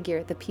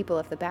prefigure the people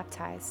of the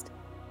baptized.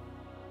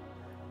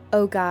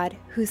 O God,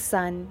 whose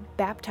Son,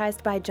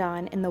 baptized by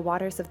John in the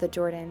waters of the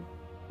Jordan,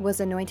 was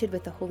anointed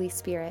with the Holy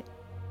Spirit,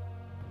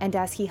 and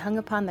as he hung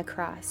upon the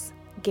cross,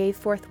 gave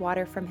forth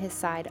water from his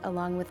side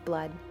along with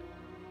blood,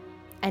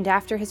 and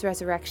after his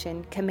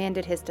resurrection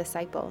commanded his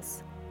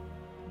disciples,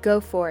 Go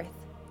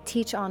forth,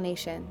 teach all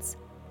nations,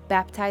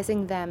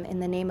 baptizing them in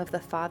the name of the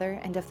Father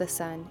and of the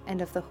Son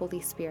and of the Holy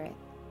Spirit.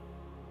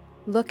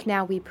 Look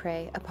now, we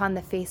pray, upon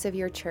the face of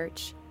your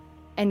church,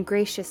 and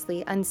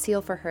graciously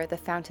unseal for her the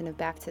fountain of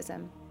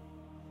baptism.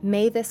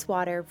 May this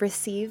water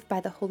receive by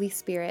the Holy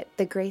Spirit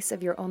the grace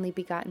of your only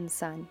begotten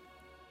Son,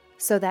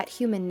 so that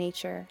human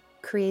nature,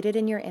 created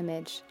in your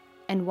image,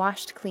 and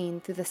washed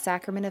clean through the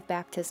sacrament of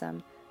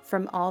baptism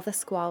from all the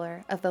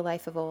squalor of the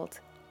life of old,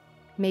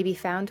 may be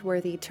found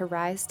worthy to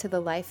rise to the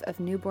life of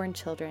newborn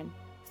children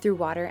through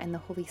water and the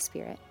Holy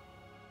Spirit.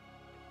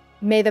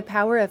 May the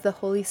power of the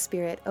Holy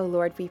Spirit, O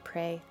Lord, we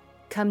pray,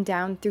 come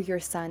down through your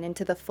Son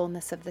into the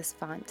fullness of this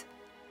font,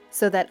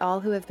 so that all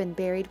who have been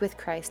buried with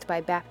Christ by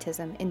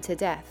baptism into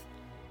death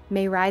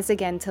may rise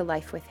again to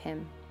life with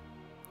him,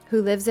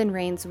 who lives and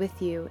reigns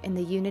with you in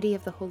the unity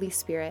of the Holy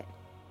Spirit,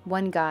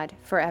 one God,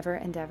 forever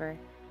and ever.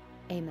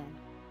 Amen.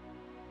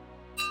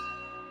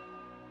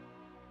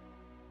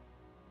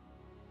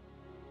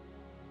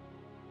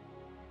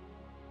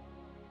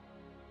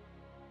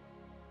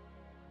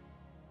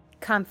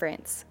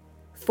 Conference: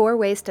 4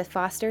 Ways to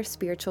Foster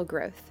Spiritual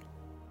Growth.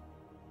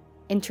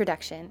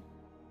 Introduction.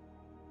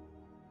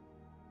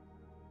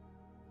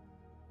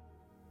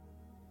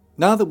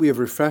 Now that we have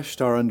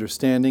refreshed our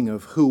understanding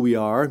of who we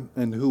are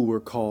and who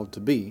we're called to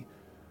be,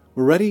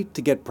 we're ready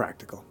to get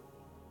practical.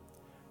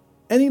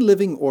 Any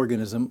living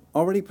organism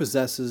already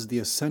possesses the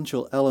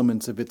essential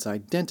elements of its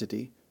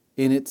identity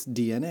in its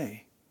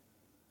DNA.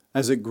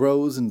 As it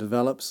grows and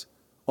develops,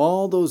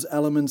 all those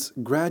elements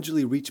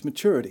gradually reach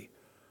maturity,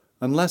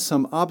 unless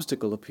some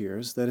obstacle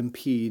appears that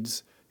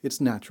impedes its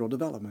natural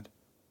development.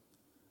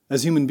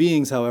 As human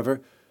beings,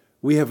 however,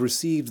 we have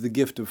received the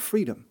gift of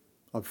freedom,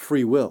 of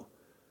free will.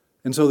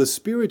 And so the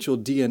spiritual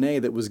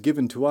DNA that was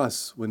given to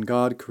us when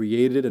God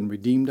created and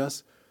redeemed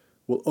us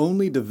will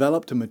only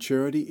develop to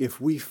maturity if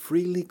we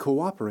freely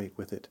cooperate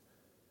with it.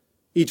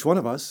 Each one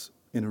of us,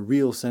 in a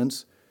real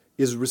sense,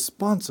 is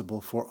responsible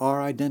for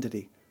our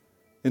identity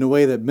in a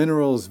way that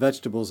minerals,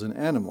 vegetables, and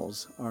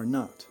animals are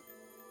not.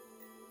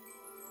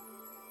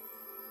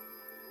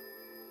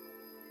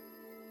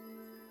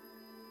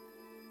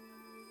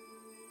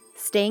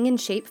 Staying in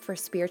shape for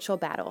spiritual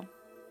battle.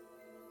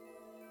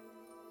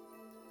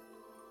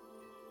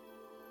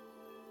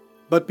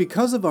 But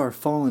because of our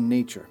fallen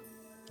nature,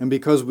 and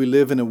because we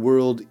live in a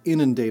world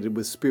inundated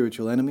with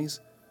spiritual enemies,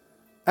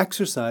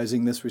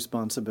 exercising this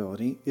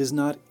responsibility is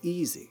not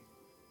easy.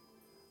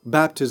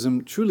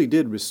 Baptism truly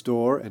did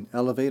restore and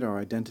elevate our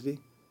identity,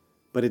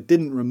 but it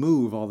didn't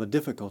remove all the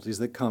difficulties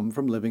that come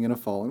from living in a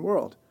fallen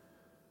world.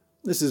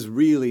 This is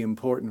really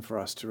important for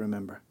us to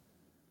remember.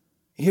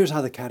 Here's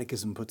how the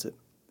Catechism puts it.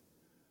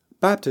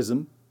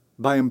 Baptism,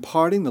 by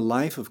imparting the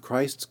life of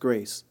Christ's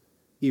grace,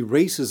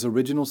 erases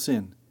original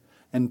sin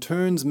and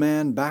turns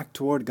man back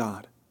toward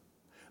God.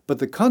 But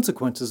the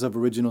consequences of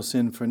original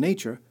sin for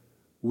nature,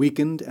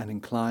 weakened and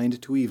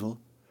inclined to evil,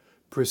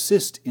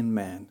 persist in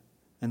man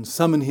and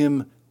summon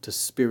him to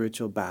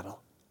spiritual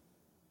battle.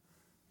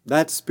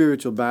 That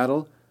spiritual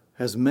battle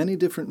has many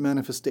different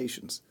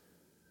manifestations,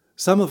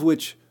 some of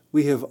which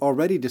we have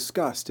already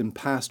discussed in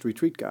past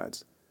retreat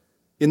guides.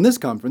 In this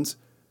conference,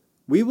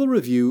 we will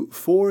review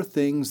 4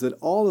 things that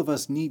all of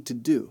us need to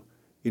do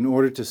in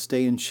order to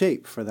stay in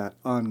shape for that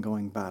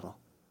ongoing battle.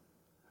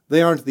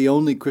 They aren't the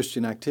only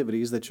Christian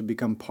activities that should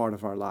become part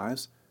of our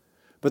lives,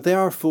 but they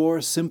are 4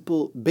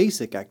 simple,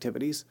 basic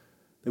activities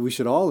that we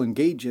should all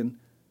engage in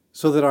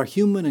so that our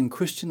human and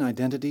Christian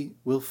identity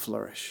will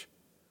flourish.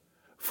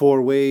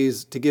 4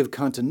 ways to give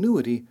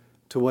continuity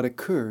to what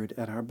occurred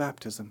at our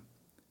baptism.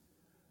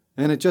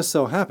 And it just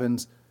so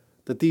happens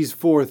that these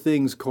 4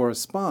 things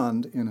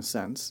correspond, in a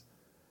sense,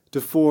 to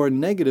 4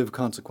 negative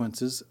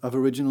consequences of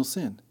original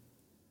sin.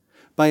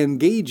 By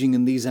engaging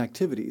in these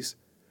activities,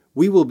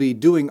 we will be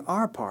doing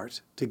our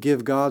part to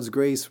give God's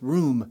grace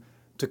room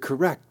to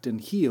correct and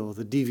heal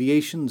the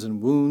deviations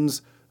and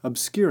wounds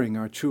obscuring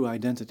our true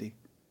identity,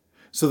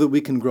 so that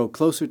we can grow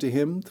closer to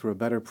Him through a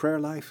better prayer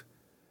life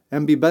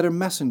and be better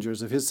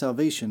messengers of His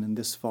salvation in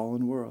this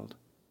fallen world.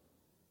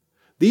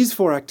 These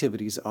 4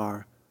 activities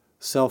are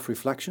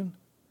self-reflection,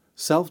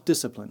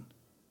 self-discipline,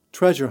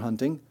 treasure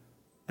hunting,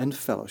 and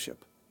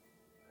fellowship.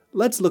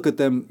 Let's look at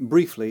them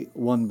briefly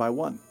one by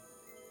one.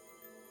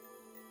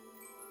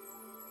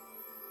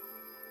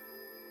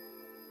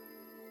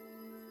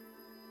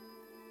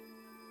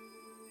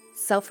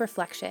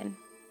 Self-reflection.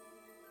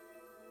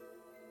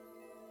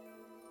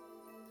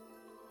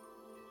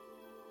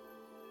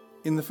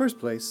 In the first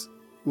place,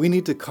 we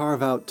need to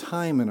carve out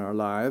time in our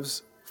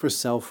lives for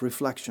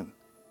self-reflection.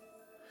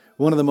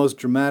 One of the most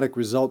dramatic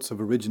results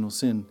of original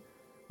sin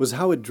was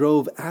how it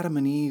drove Adam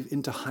and Eve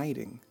into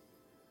hiding.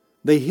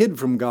 They hid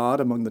from God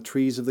among the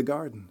trees of the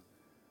garden.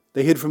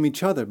 They hid from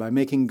each other by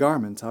making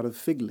garments out of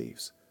fig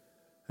leaves.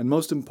 And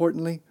most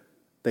importantly,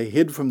 they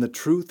hid from the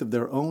truth of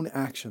their own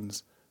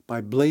actions by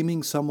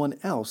blaming someone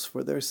else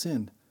for their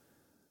sin.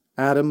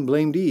 Adam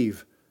blamed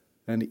Eve,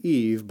 and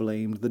Eve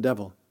blamed the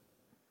devil.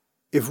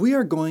 If we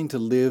are going to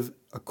live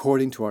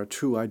according to our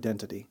true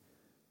identity,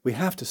 we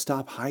have to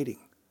stop hiding.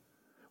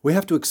 We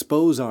have to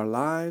expose our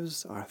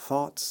lives, our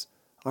thoughts,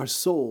 our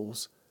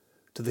souls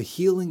to the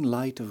healing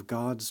light of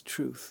God's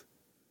truth.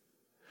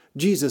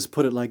 Jesus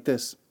put it like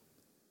this: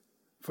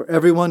 "For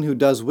everyone who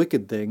does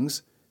wicked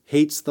things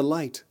hates the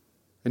light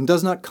and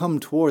does not come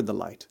toward the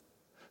light,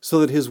 so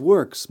that his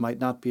works might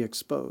not be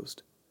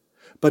exposed.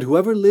 But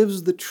whoever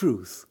lives the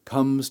truth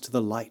comes to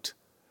the light,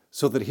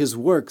 so that his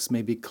works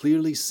may be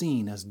clearly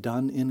seen as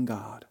done in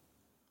God."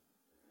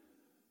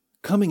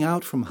 Coming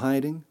out from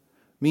hiding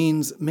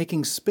means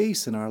making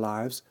space in our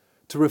lives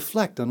to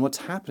reflect on what's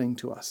happening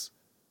to us,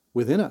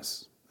 within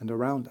us, and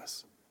around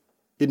us.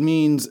 It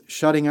means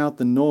shutting out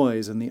the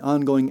noise and the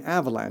ongoing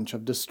avalanche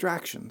of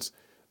distractions,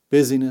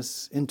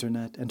 busyness,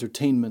 internet,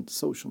 entertainment,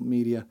 social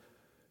media,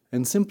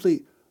 and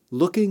simply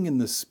looking in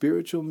the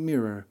spiritual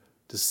mirror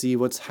to see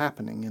what's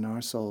happening in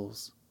our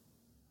souls.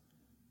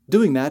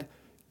 Doing that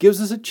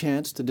gives us a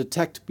chance to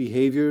detect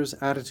behaviors,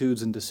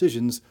 attitudes, and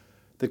decisions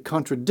that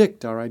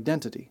contradict our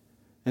identity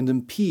and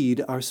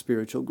impede our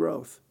spiritual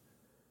growth.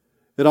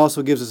 It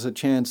also gives us a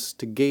chance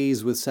to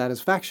gaze with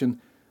satisfaction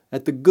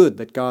at the good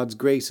that God's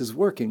grace is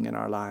working in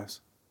our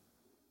lives.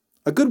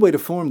 A good way to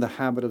form the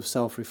habit of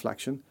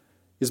self-reflection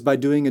is by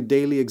doing a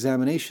daily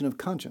examination of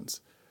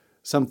conscience,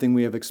 something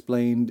we have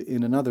explained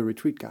in another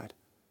retreat guide.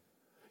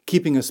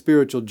 Keeping a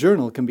spiritual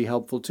journal can be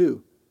helpful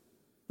too.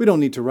 We don't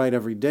need to write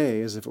every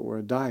day as if it were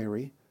a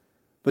diary,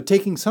 but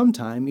taking some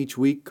time each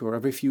week or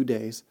every few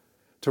days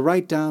to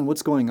write down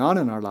what's going on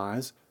in our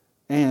lives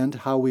and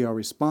how we are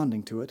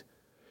responding to it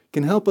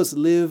can help us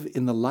live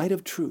in the light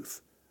of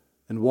truth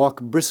and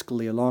walk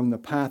briskly along the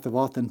path of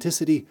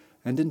authenticity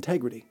and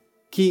integrity,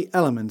 key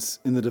elements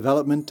in the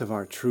development of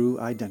our true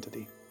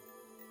identity.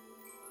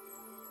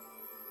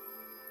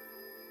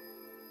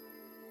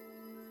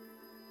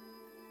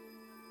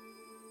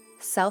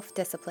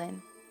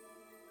 Self-discipline.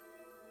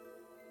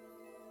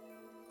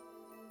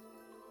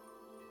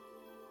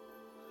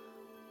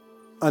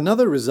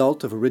 Another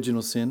result of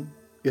original sin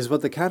is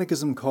what the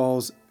Catechism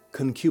calls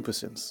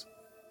concupiscence,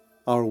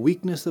 our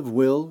weakness of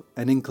will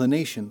and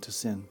inclination to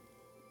sin.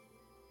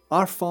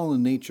 Our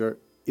fallen nature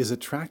is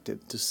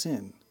attracted to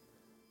sin,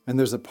 and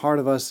there's a part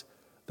of us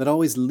that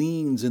always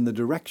leans in the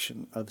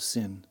direction of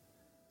sin.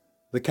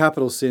 The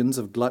capital sins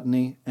of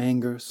gluttony,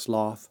 anger,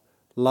 sloth,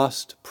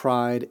 lust,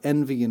 pride,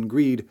 envy, and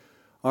greed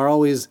are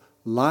always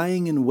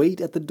lying in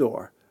wait at the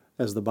door,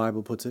 as the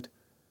Bible puts it,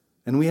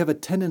 and we have a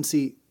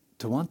tendency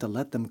to want to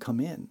let them come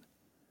in.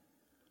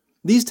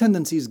 These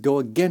tendencies go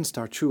against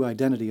our true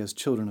identity as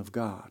children of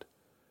God.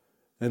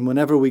 And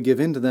whenever we give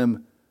in to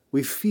them,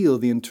 we feel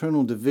the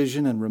internal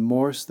division and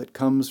remorse that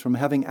comes from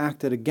having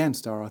acted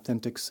against our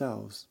authentic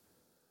selves.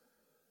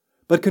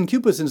 But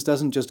concupiscence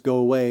doesn't just go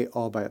away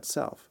all by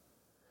itself.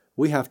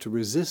 We have to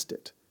resist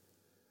it.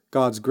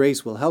 God's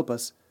grace will help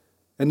us,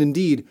 and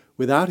indeed,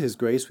 without His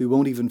grace, we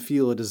won't even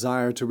feel a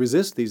desire to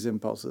resist these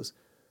impulses.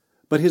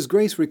 But His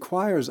grace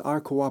requires our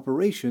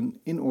cooperation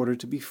in order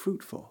to be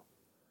fruitful.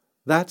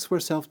 That's where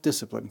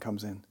self-discipline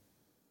comes in.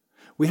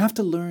 We have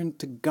to learn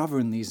to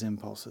govern these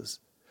impulses,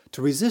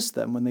 to resist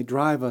them when they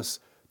drive us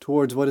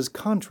towards what is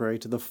contrary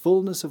to the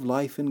fullness of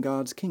life in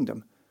God's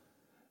kingdom,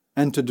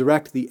 and to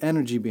direct the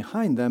energy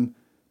behind them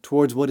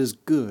towards what is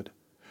good,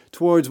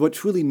 towards what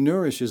truly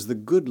nourishes the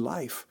good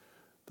life,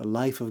 the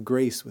life of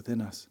grace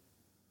within us.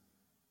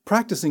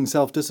 Practicing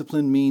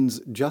self-discipline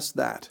means just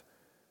that.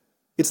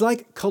 It's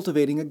like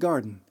cultivating a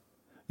garden.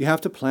 You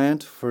have to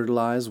plant,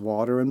 fertilize,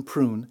 water, and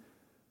prune,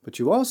 but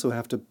you also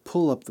have to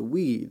pull up the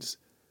weeds,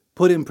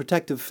 put in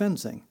protective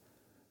fencing,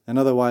 and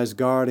otherwise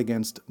guard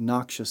against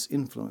noxious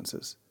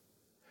influences.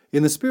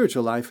 In the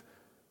spiritual life,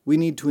 we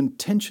need to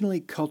intentionally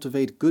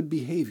cultivate good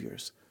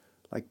behaviors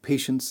like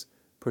patience,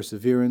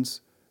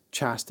 perseverance,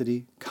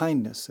 chastity,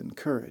 kindness, and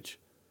courage.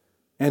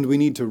 And we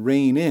need to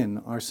rein in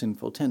our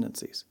sinful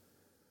tendencies.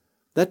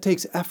 That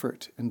takes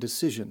effort and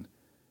decision,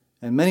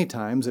 and many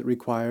times it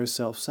requires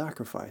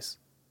self-sacrifice.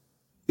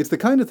 It's the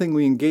kind of thing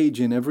we engage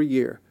in every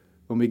year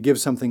when we give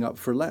something up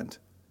for Lent.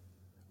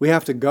 We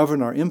have to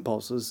govern our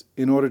impulses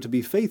in order to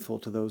be faithful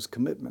to those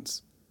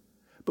commitments.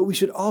 But we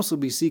should also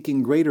be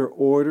seeking greater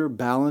order,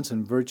 balance,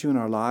 and virtue in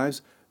our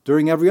lives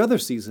during every other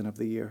season of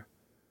the year.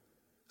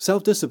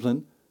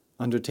 Self-discipline,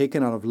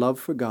 undertaken out of love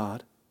for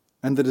God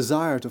and the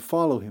desire to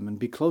follow Him and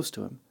be close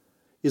to Him,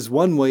 is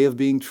one way of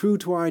being true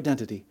to our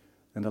identity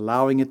and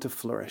allowing it to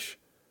flourish.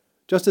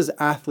 Just as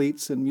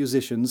athletes and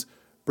musicians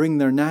bring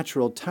their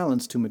natural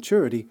talents to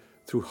maturity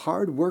through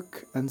hard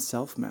work and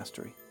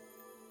self-mastery.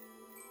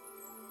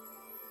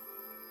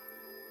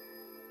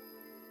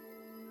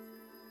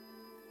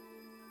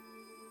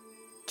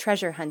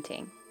 Treasure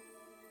hunting.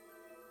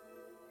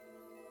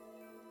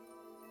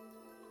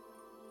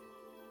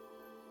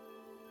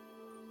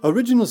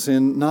 Original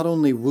sin not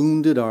only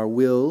wounded our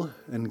will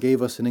and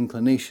gave us an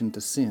inclination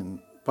to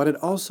sin, but it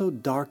also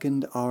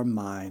darkened our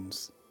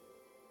minds.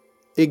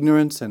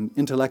 Ignorance and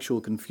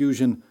intellectual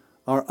confusion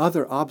are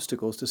other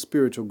obstacles to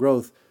spiritual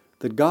growth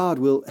that God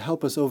will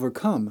help us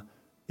overcome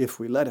if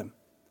we let Him.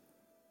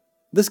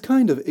 This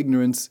kind of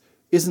ignorance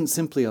isn't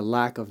simply a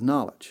lack of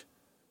knowledge.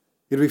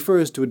 It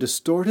refers to a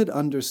distorted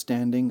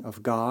understanding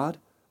of God,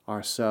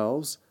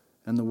 ourselves,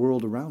 and the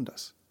world around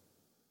us.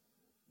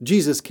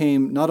 Jesus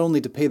came not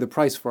only to pay the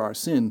price for our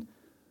sin,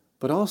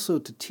 but also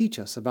to teach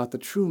us about the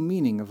true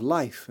meaning of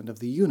life and of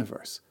the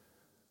universe,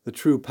 the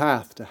true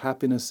path to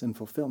happiness and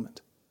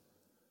fulfillment.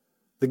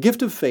 The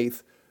gift of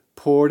faith,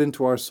 poured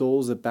into our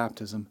souls at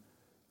baptism,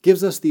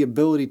 gives us the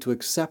ability to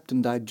accept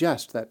and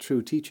digest that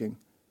true teaching.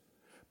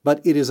 But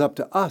it is up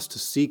to us to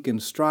seek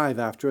and strive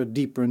after a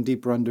deeper and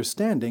deeper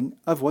understanding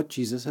of what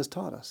Jesus has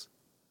taught us.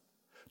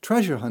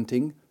 Treasure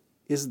hunting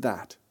is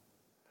that.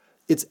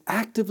 It's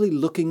actively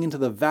looking into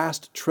the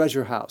vast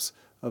treasure house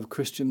of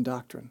Christian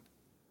doctrine,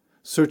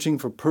 searching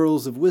for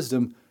pearls of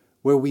wisdom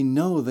where we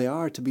know they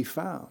are to be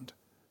found,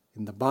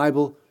 in the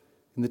Bible,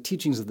 in the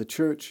teachings of the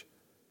Church,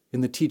 in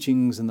the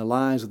teachings and the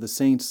lives of the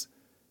saints,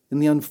 in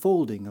the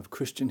unfolding of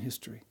Christian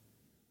history.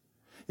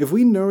 If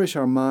we nourish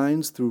our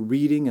minds through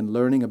reading and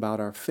learning about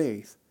our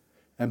faith,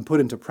 and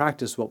put into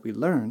practice what we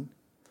learn,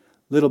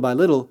 little by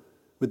little,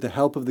 with the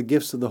help of the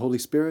gifts of the Holy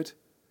Spirit,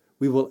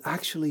 we will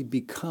actually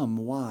become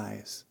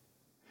wise.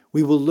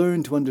 We will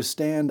learn to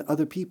understand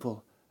other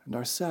people and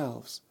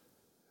ourselves.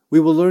 We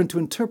will learn to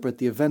interpret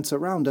the events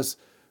around us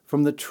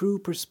from the true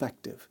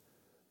perspective,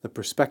 the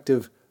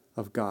perspective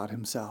of God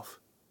Himself.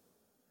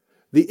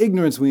 The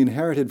ignorance we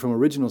inherited from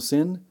original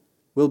sin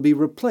will be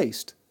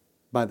replaced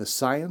by the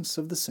science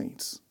of the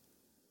saints.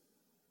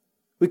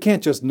 We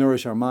can't just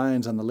nourish our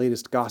minds on the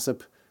latest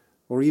gossip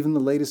or even the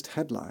latest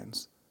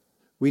headlines.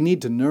 We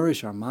need to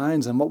nourish our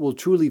minds on what will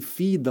truly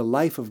feed the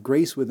life of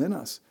grace within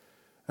us,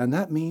 and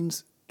that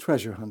means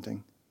treasure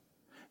hunting,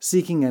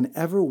 seeking an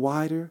ever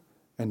wider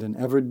and an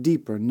ever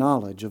deeper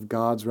knowledge of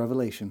God's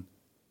revelation.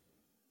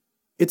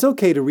 It's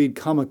okay to read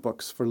comic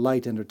books for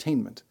light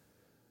entertainment,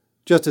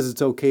 just as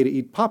it's okay to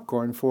eat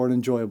popcorn for an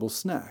enjoyable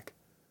snack.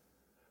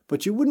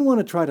 But you wouldn't want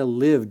to try to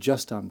live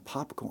just on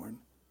popcorn.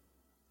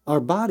 Our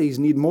bodies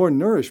need more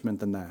nourishment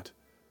than that.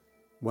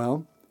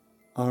 Well,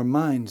 our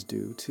minds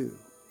do too.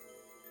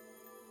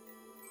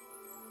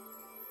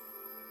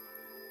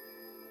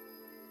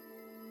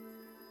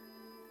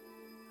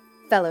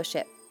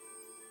 Fellowship.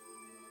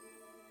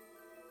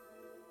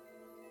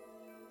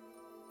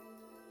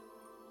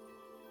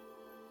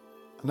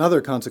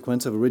 Another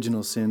consequence of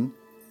original sin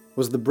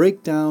was the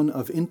breakdown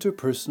of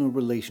interpersonal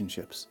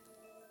relationships.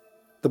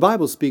 The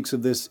Bible speaks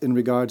of this in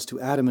regards to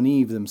Adam and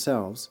Eve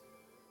themselves,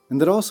 and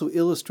that also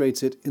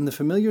illustrates it in the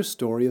familiar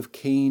story of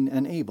Cain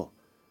and Abel,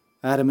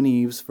 Adam and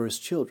Eve's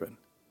first children.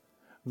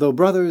 Though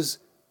brothers,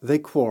 they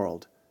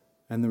quarreled,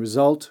 and the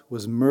result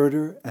was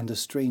murder and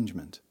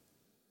estrangement.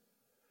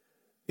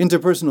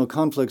 Interpersonal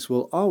conflicts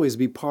will always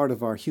be part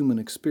of our human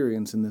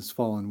experience in this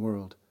fallen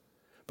world.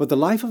 But the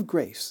life of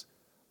grace,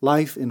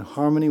 life in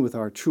harmony with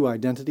our true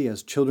identity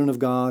as children of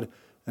God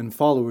and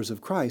followers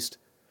of Christ,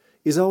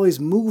 is always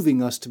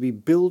moving us to be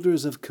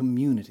builders of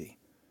community,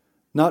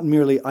 not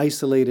merely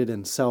isolated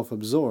and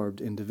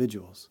self-absorbed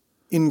individuals.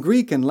 In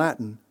Greek and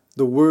Latin,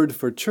 the word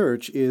for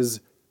church is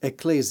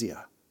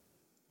ecclesia,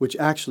 which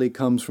actually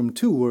comes from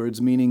two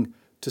words meaning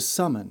to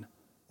summon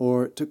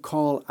or to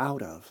call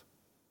out of.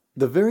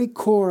 The very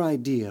core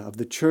idea of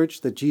the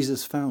church that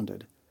Jesus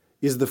founded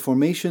is the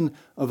formation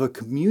of a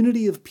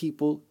community of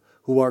people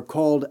who are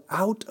called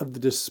out of the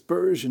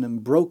dispersion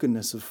and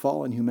brokenness of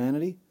fallen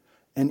humanity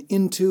and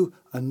into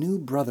a new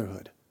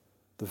brotherhood,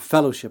 the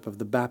fellowship of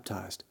the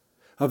baptized,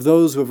 of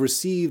those who have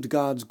received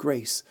God's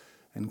grace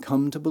and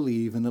come to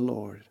believe in the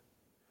Lord.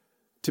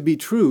 To be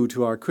true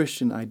to our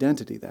Christian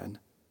identity, then,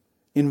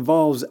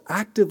 involves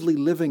actively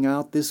living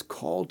out this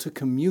call to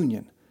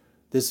communion,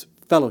 this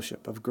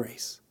fellowship of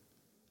grace.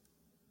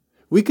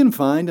 We can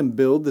find and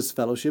build this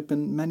fellowship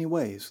in many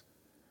ways,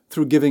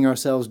 through giving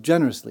ourselves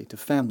generously to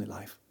family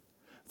life,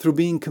 through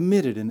being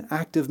committed and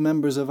active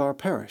members of our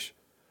parish,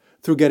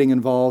 through getting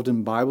involved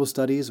in Bible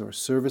studies or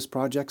service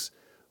projects,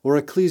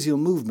 or ecclesial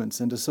movements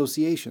and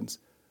associations,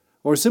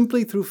 or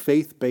simply through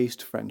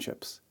faith-based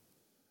friendships.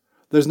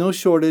 There's no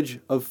shortage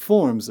of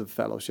forms of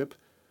fellowship.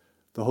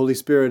 The Holy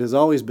Spirit has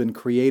always been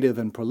creative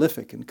and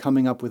prolific in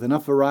coming up with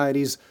enough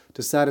varieties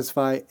to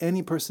satisfy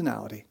any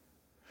personality.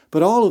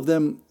 But all of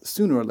them,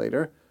 sooner or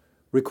later,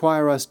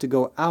 require us to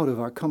go out of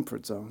our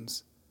comfort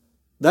zones.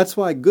 That's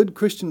why good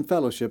Christian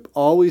fellowship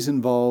always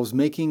involves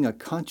making a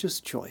conscious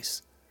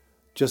choice,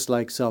 just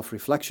like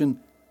self-reflection,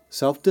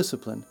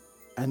 self-discipline,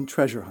 and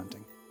treasure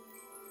hunting.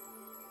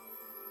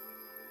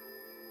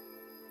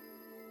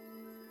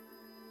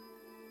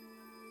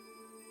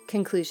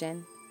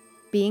 Conclusion: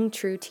 being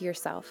true to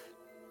yourself.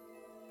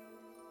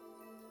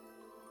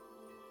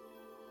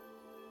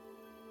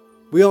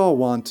 We all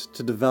want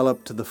to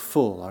develop to the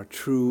full our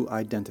true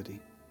identity.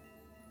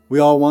 We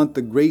all want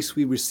the grace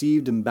we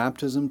received in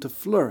baptism to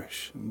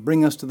flourish and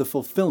bring us to the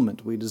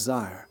fulfillment we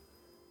desire.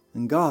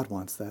 And God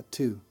wants that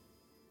too.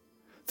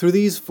 Through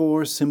these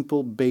 4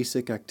 simple,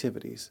 basic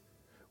activities,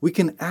 we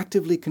can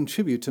actively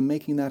contribute to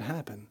making that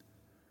happen.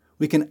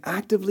 We can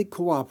actively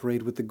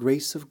cooperate with the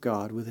grace of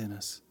God within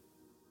us.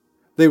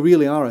 They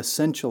really are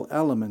essential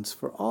elements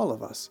for all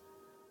of us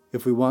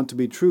if we want to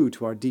be true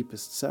to our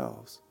deepest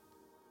selves.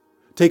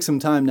 Take some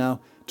time now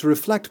to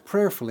reflect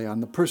prayerfully on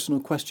the personal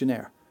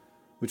questionnaire,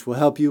 which will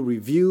help you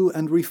review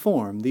and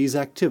reform these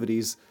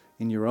activities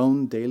in your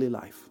own daily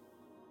life.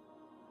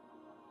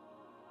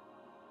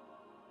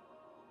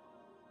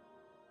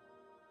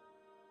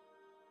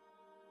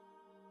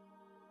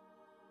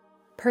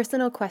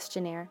 Personal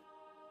questionnaire.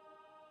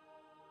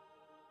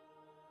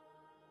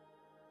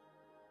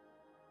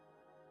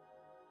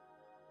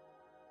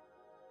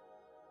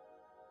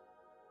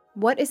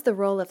 What is the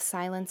role of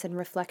silence and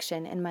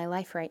reflection in my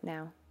life right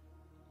now?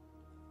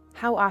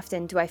 How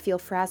often do I feel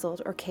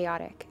frazzled or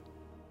chaotic?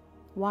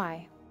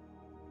 Why?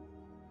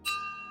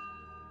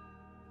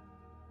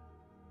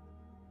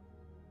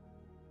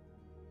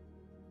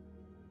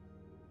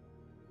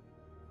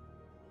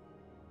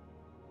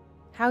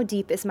 How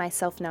deep is my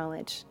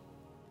self-knowledge?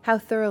 How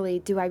thoroughly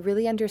do I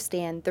really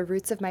understand the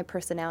roots of my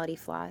personality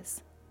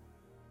flaws?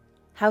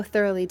 How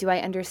thoroughly do I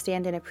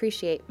understand and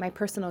appreciate my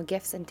personal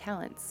gifts and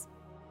talents?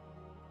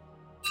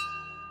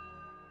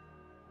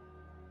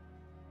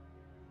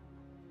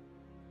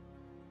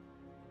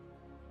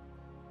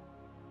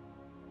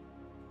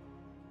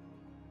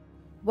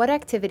 What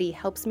activity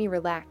helps me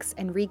relax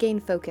and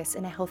regain focus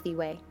in a healthy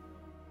way?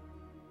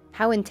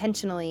 How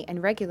intentionally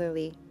and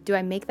regularly do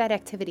I make that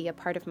activity a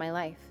part of my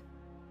life?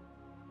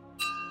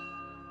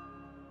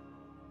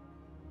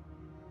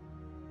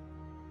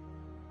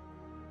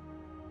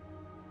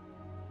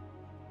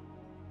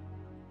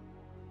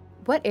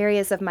 What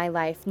areas of my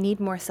life need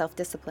more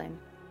self-discipline?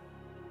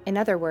 In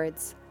other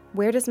words,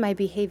 where does my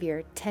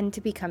behavior tend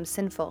to become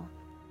sinful,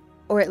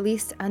 or at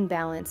least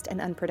unbalanced and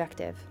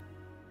unproductive?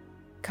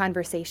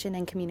 Conversation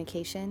and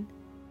communication,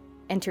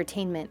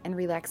 entertainment and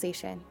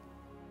relaxation,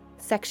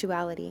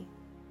 sexuality,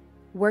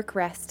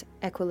 work-rest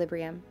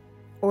equilibrium,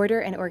 order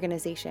and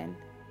organization,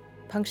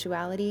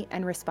 punctuality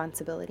and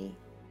responsibility.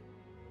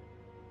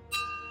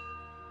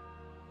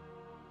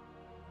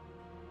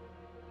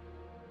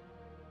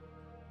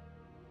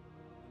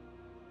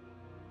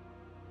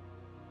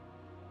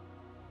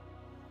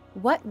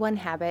 What one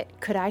habit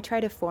could I try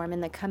to form in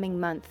the coming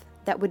month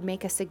that would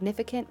make a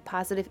significant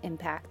positive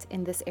impact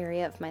in this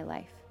area of my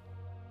life?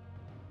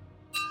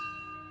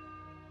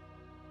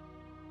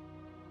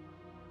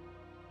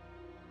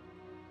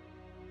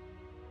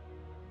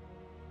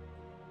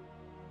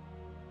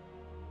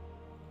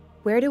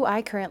 Where do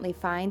I currently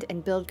find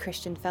and build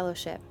Christian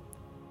fellowship?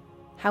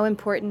 How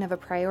important of a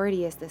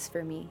priority is this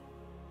for me,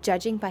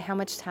 judging by how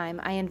much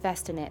time I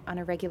invest in it on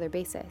a regular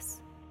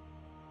basis?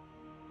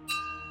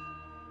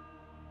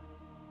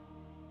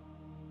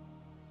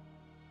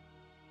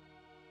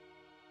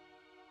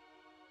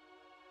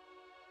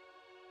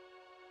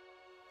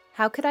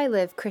 How could I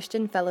live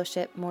Christian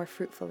fellowship more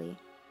fruitfully?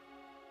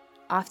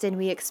 Often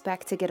we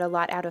expect to get a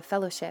lot out of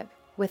fellowship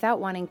without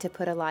wanting to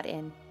put a lot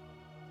in.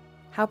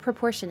 How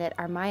proportionate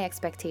are my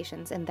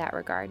expectations in that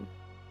regard?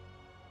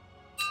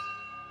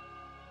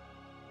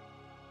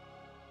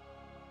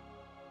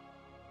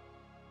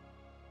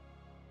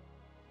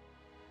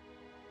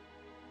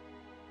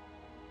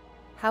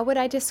 How would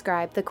I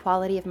describe the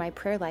quality of my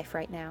prayer life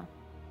right now?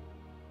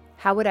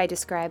 How would I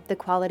describe the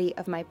quality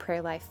of my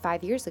prayer life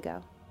 5 years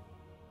ago?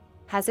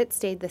 Has it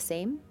stayed the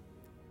same?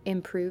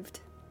 Improved?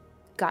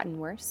 Gotten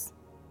worse?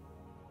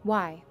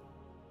 Why?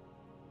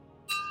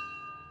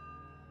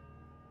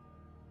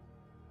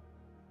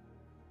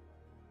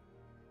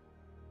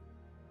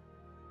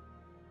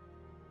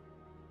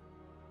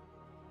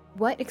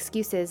 What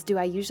excuses do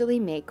I usually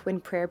make when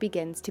prayer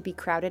begins to be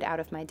crowded out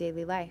of my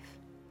daily life?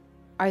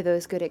 Are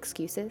those good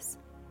excuses?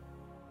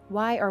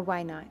 Why or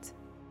why not?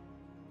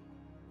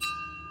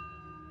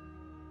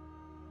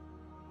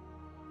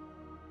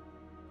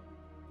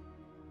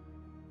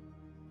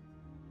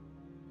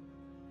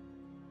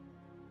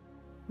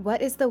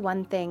 What is the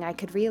one thing I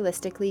could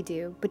realistically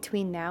do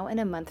between now and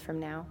a month from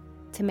now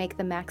to make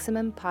the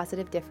maximum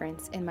positive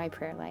difference in my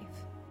prayer life?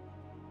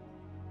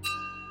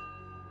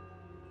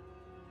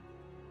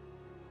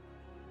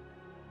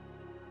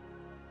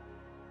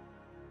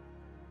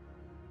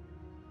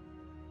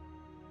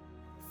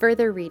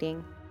 Further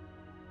reading: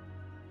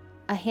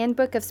 A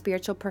Handbook of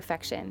Spiritual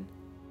Perfection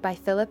by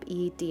Philip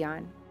E.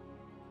 Dion.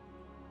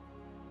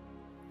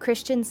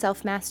 Christian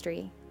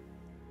Self-Mastery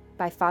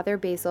by Father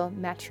Basil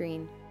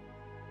Maturin.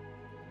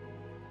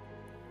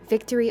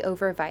 Victory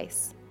Over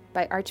Vice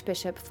by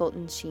Archbishop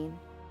Fulton Sheen.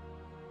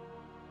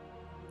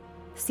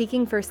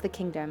 Seeking First the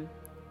Kingdom,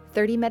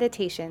 30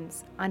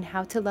 Meditations on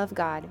How to Love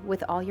God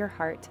with All Your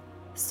Heart,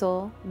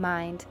 Soul,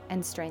 Mind,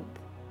 and Strength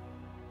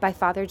by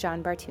Father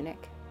John Bartunek.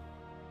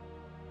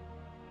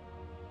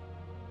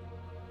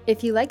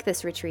 If you like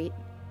this retreat,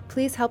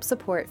 please help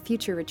support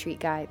future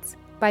retreat guides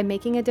by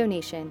making a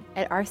donation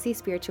at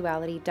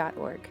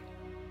rcspirituality.org.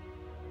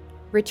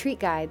 Retreat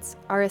guides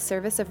are a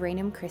service of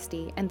Regnum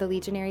Christi and the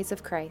Legionaries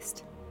of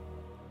Christ.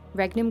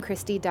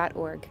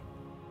 regnumchristi.org,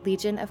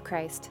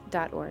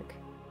 legionofchrist.org.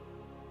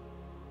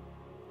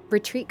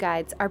 Retreat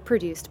guides are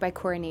produced by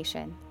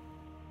Coronation,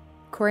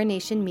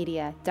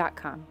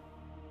 coronationmedia.com.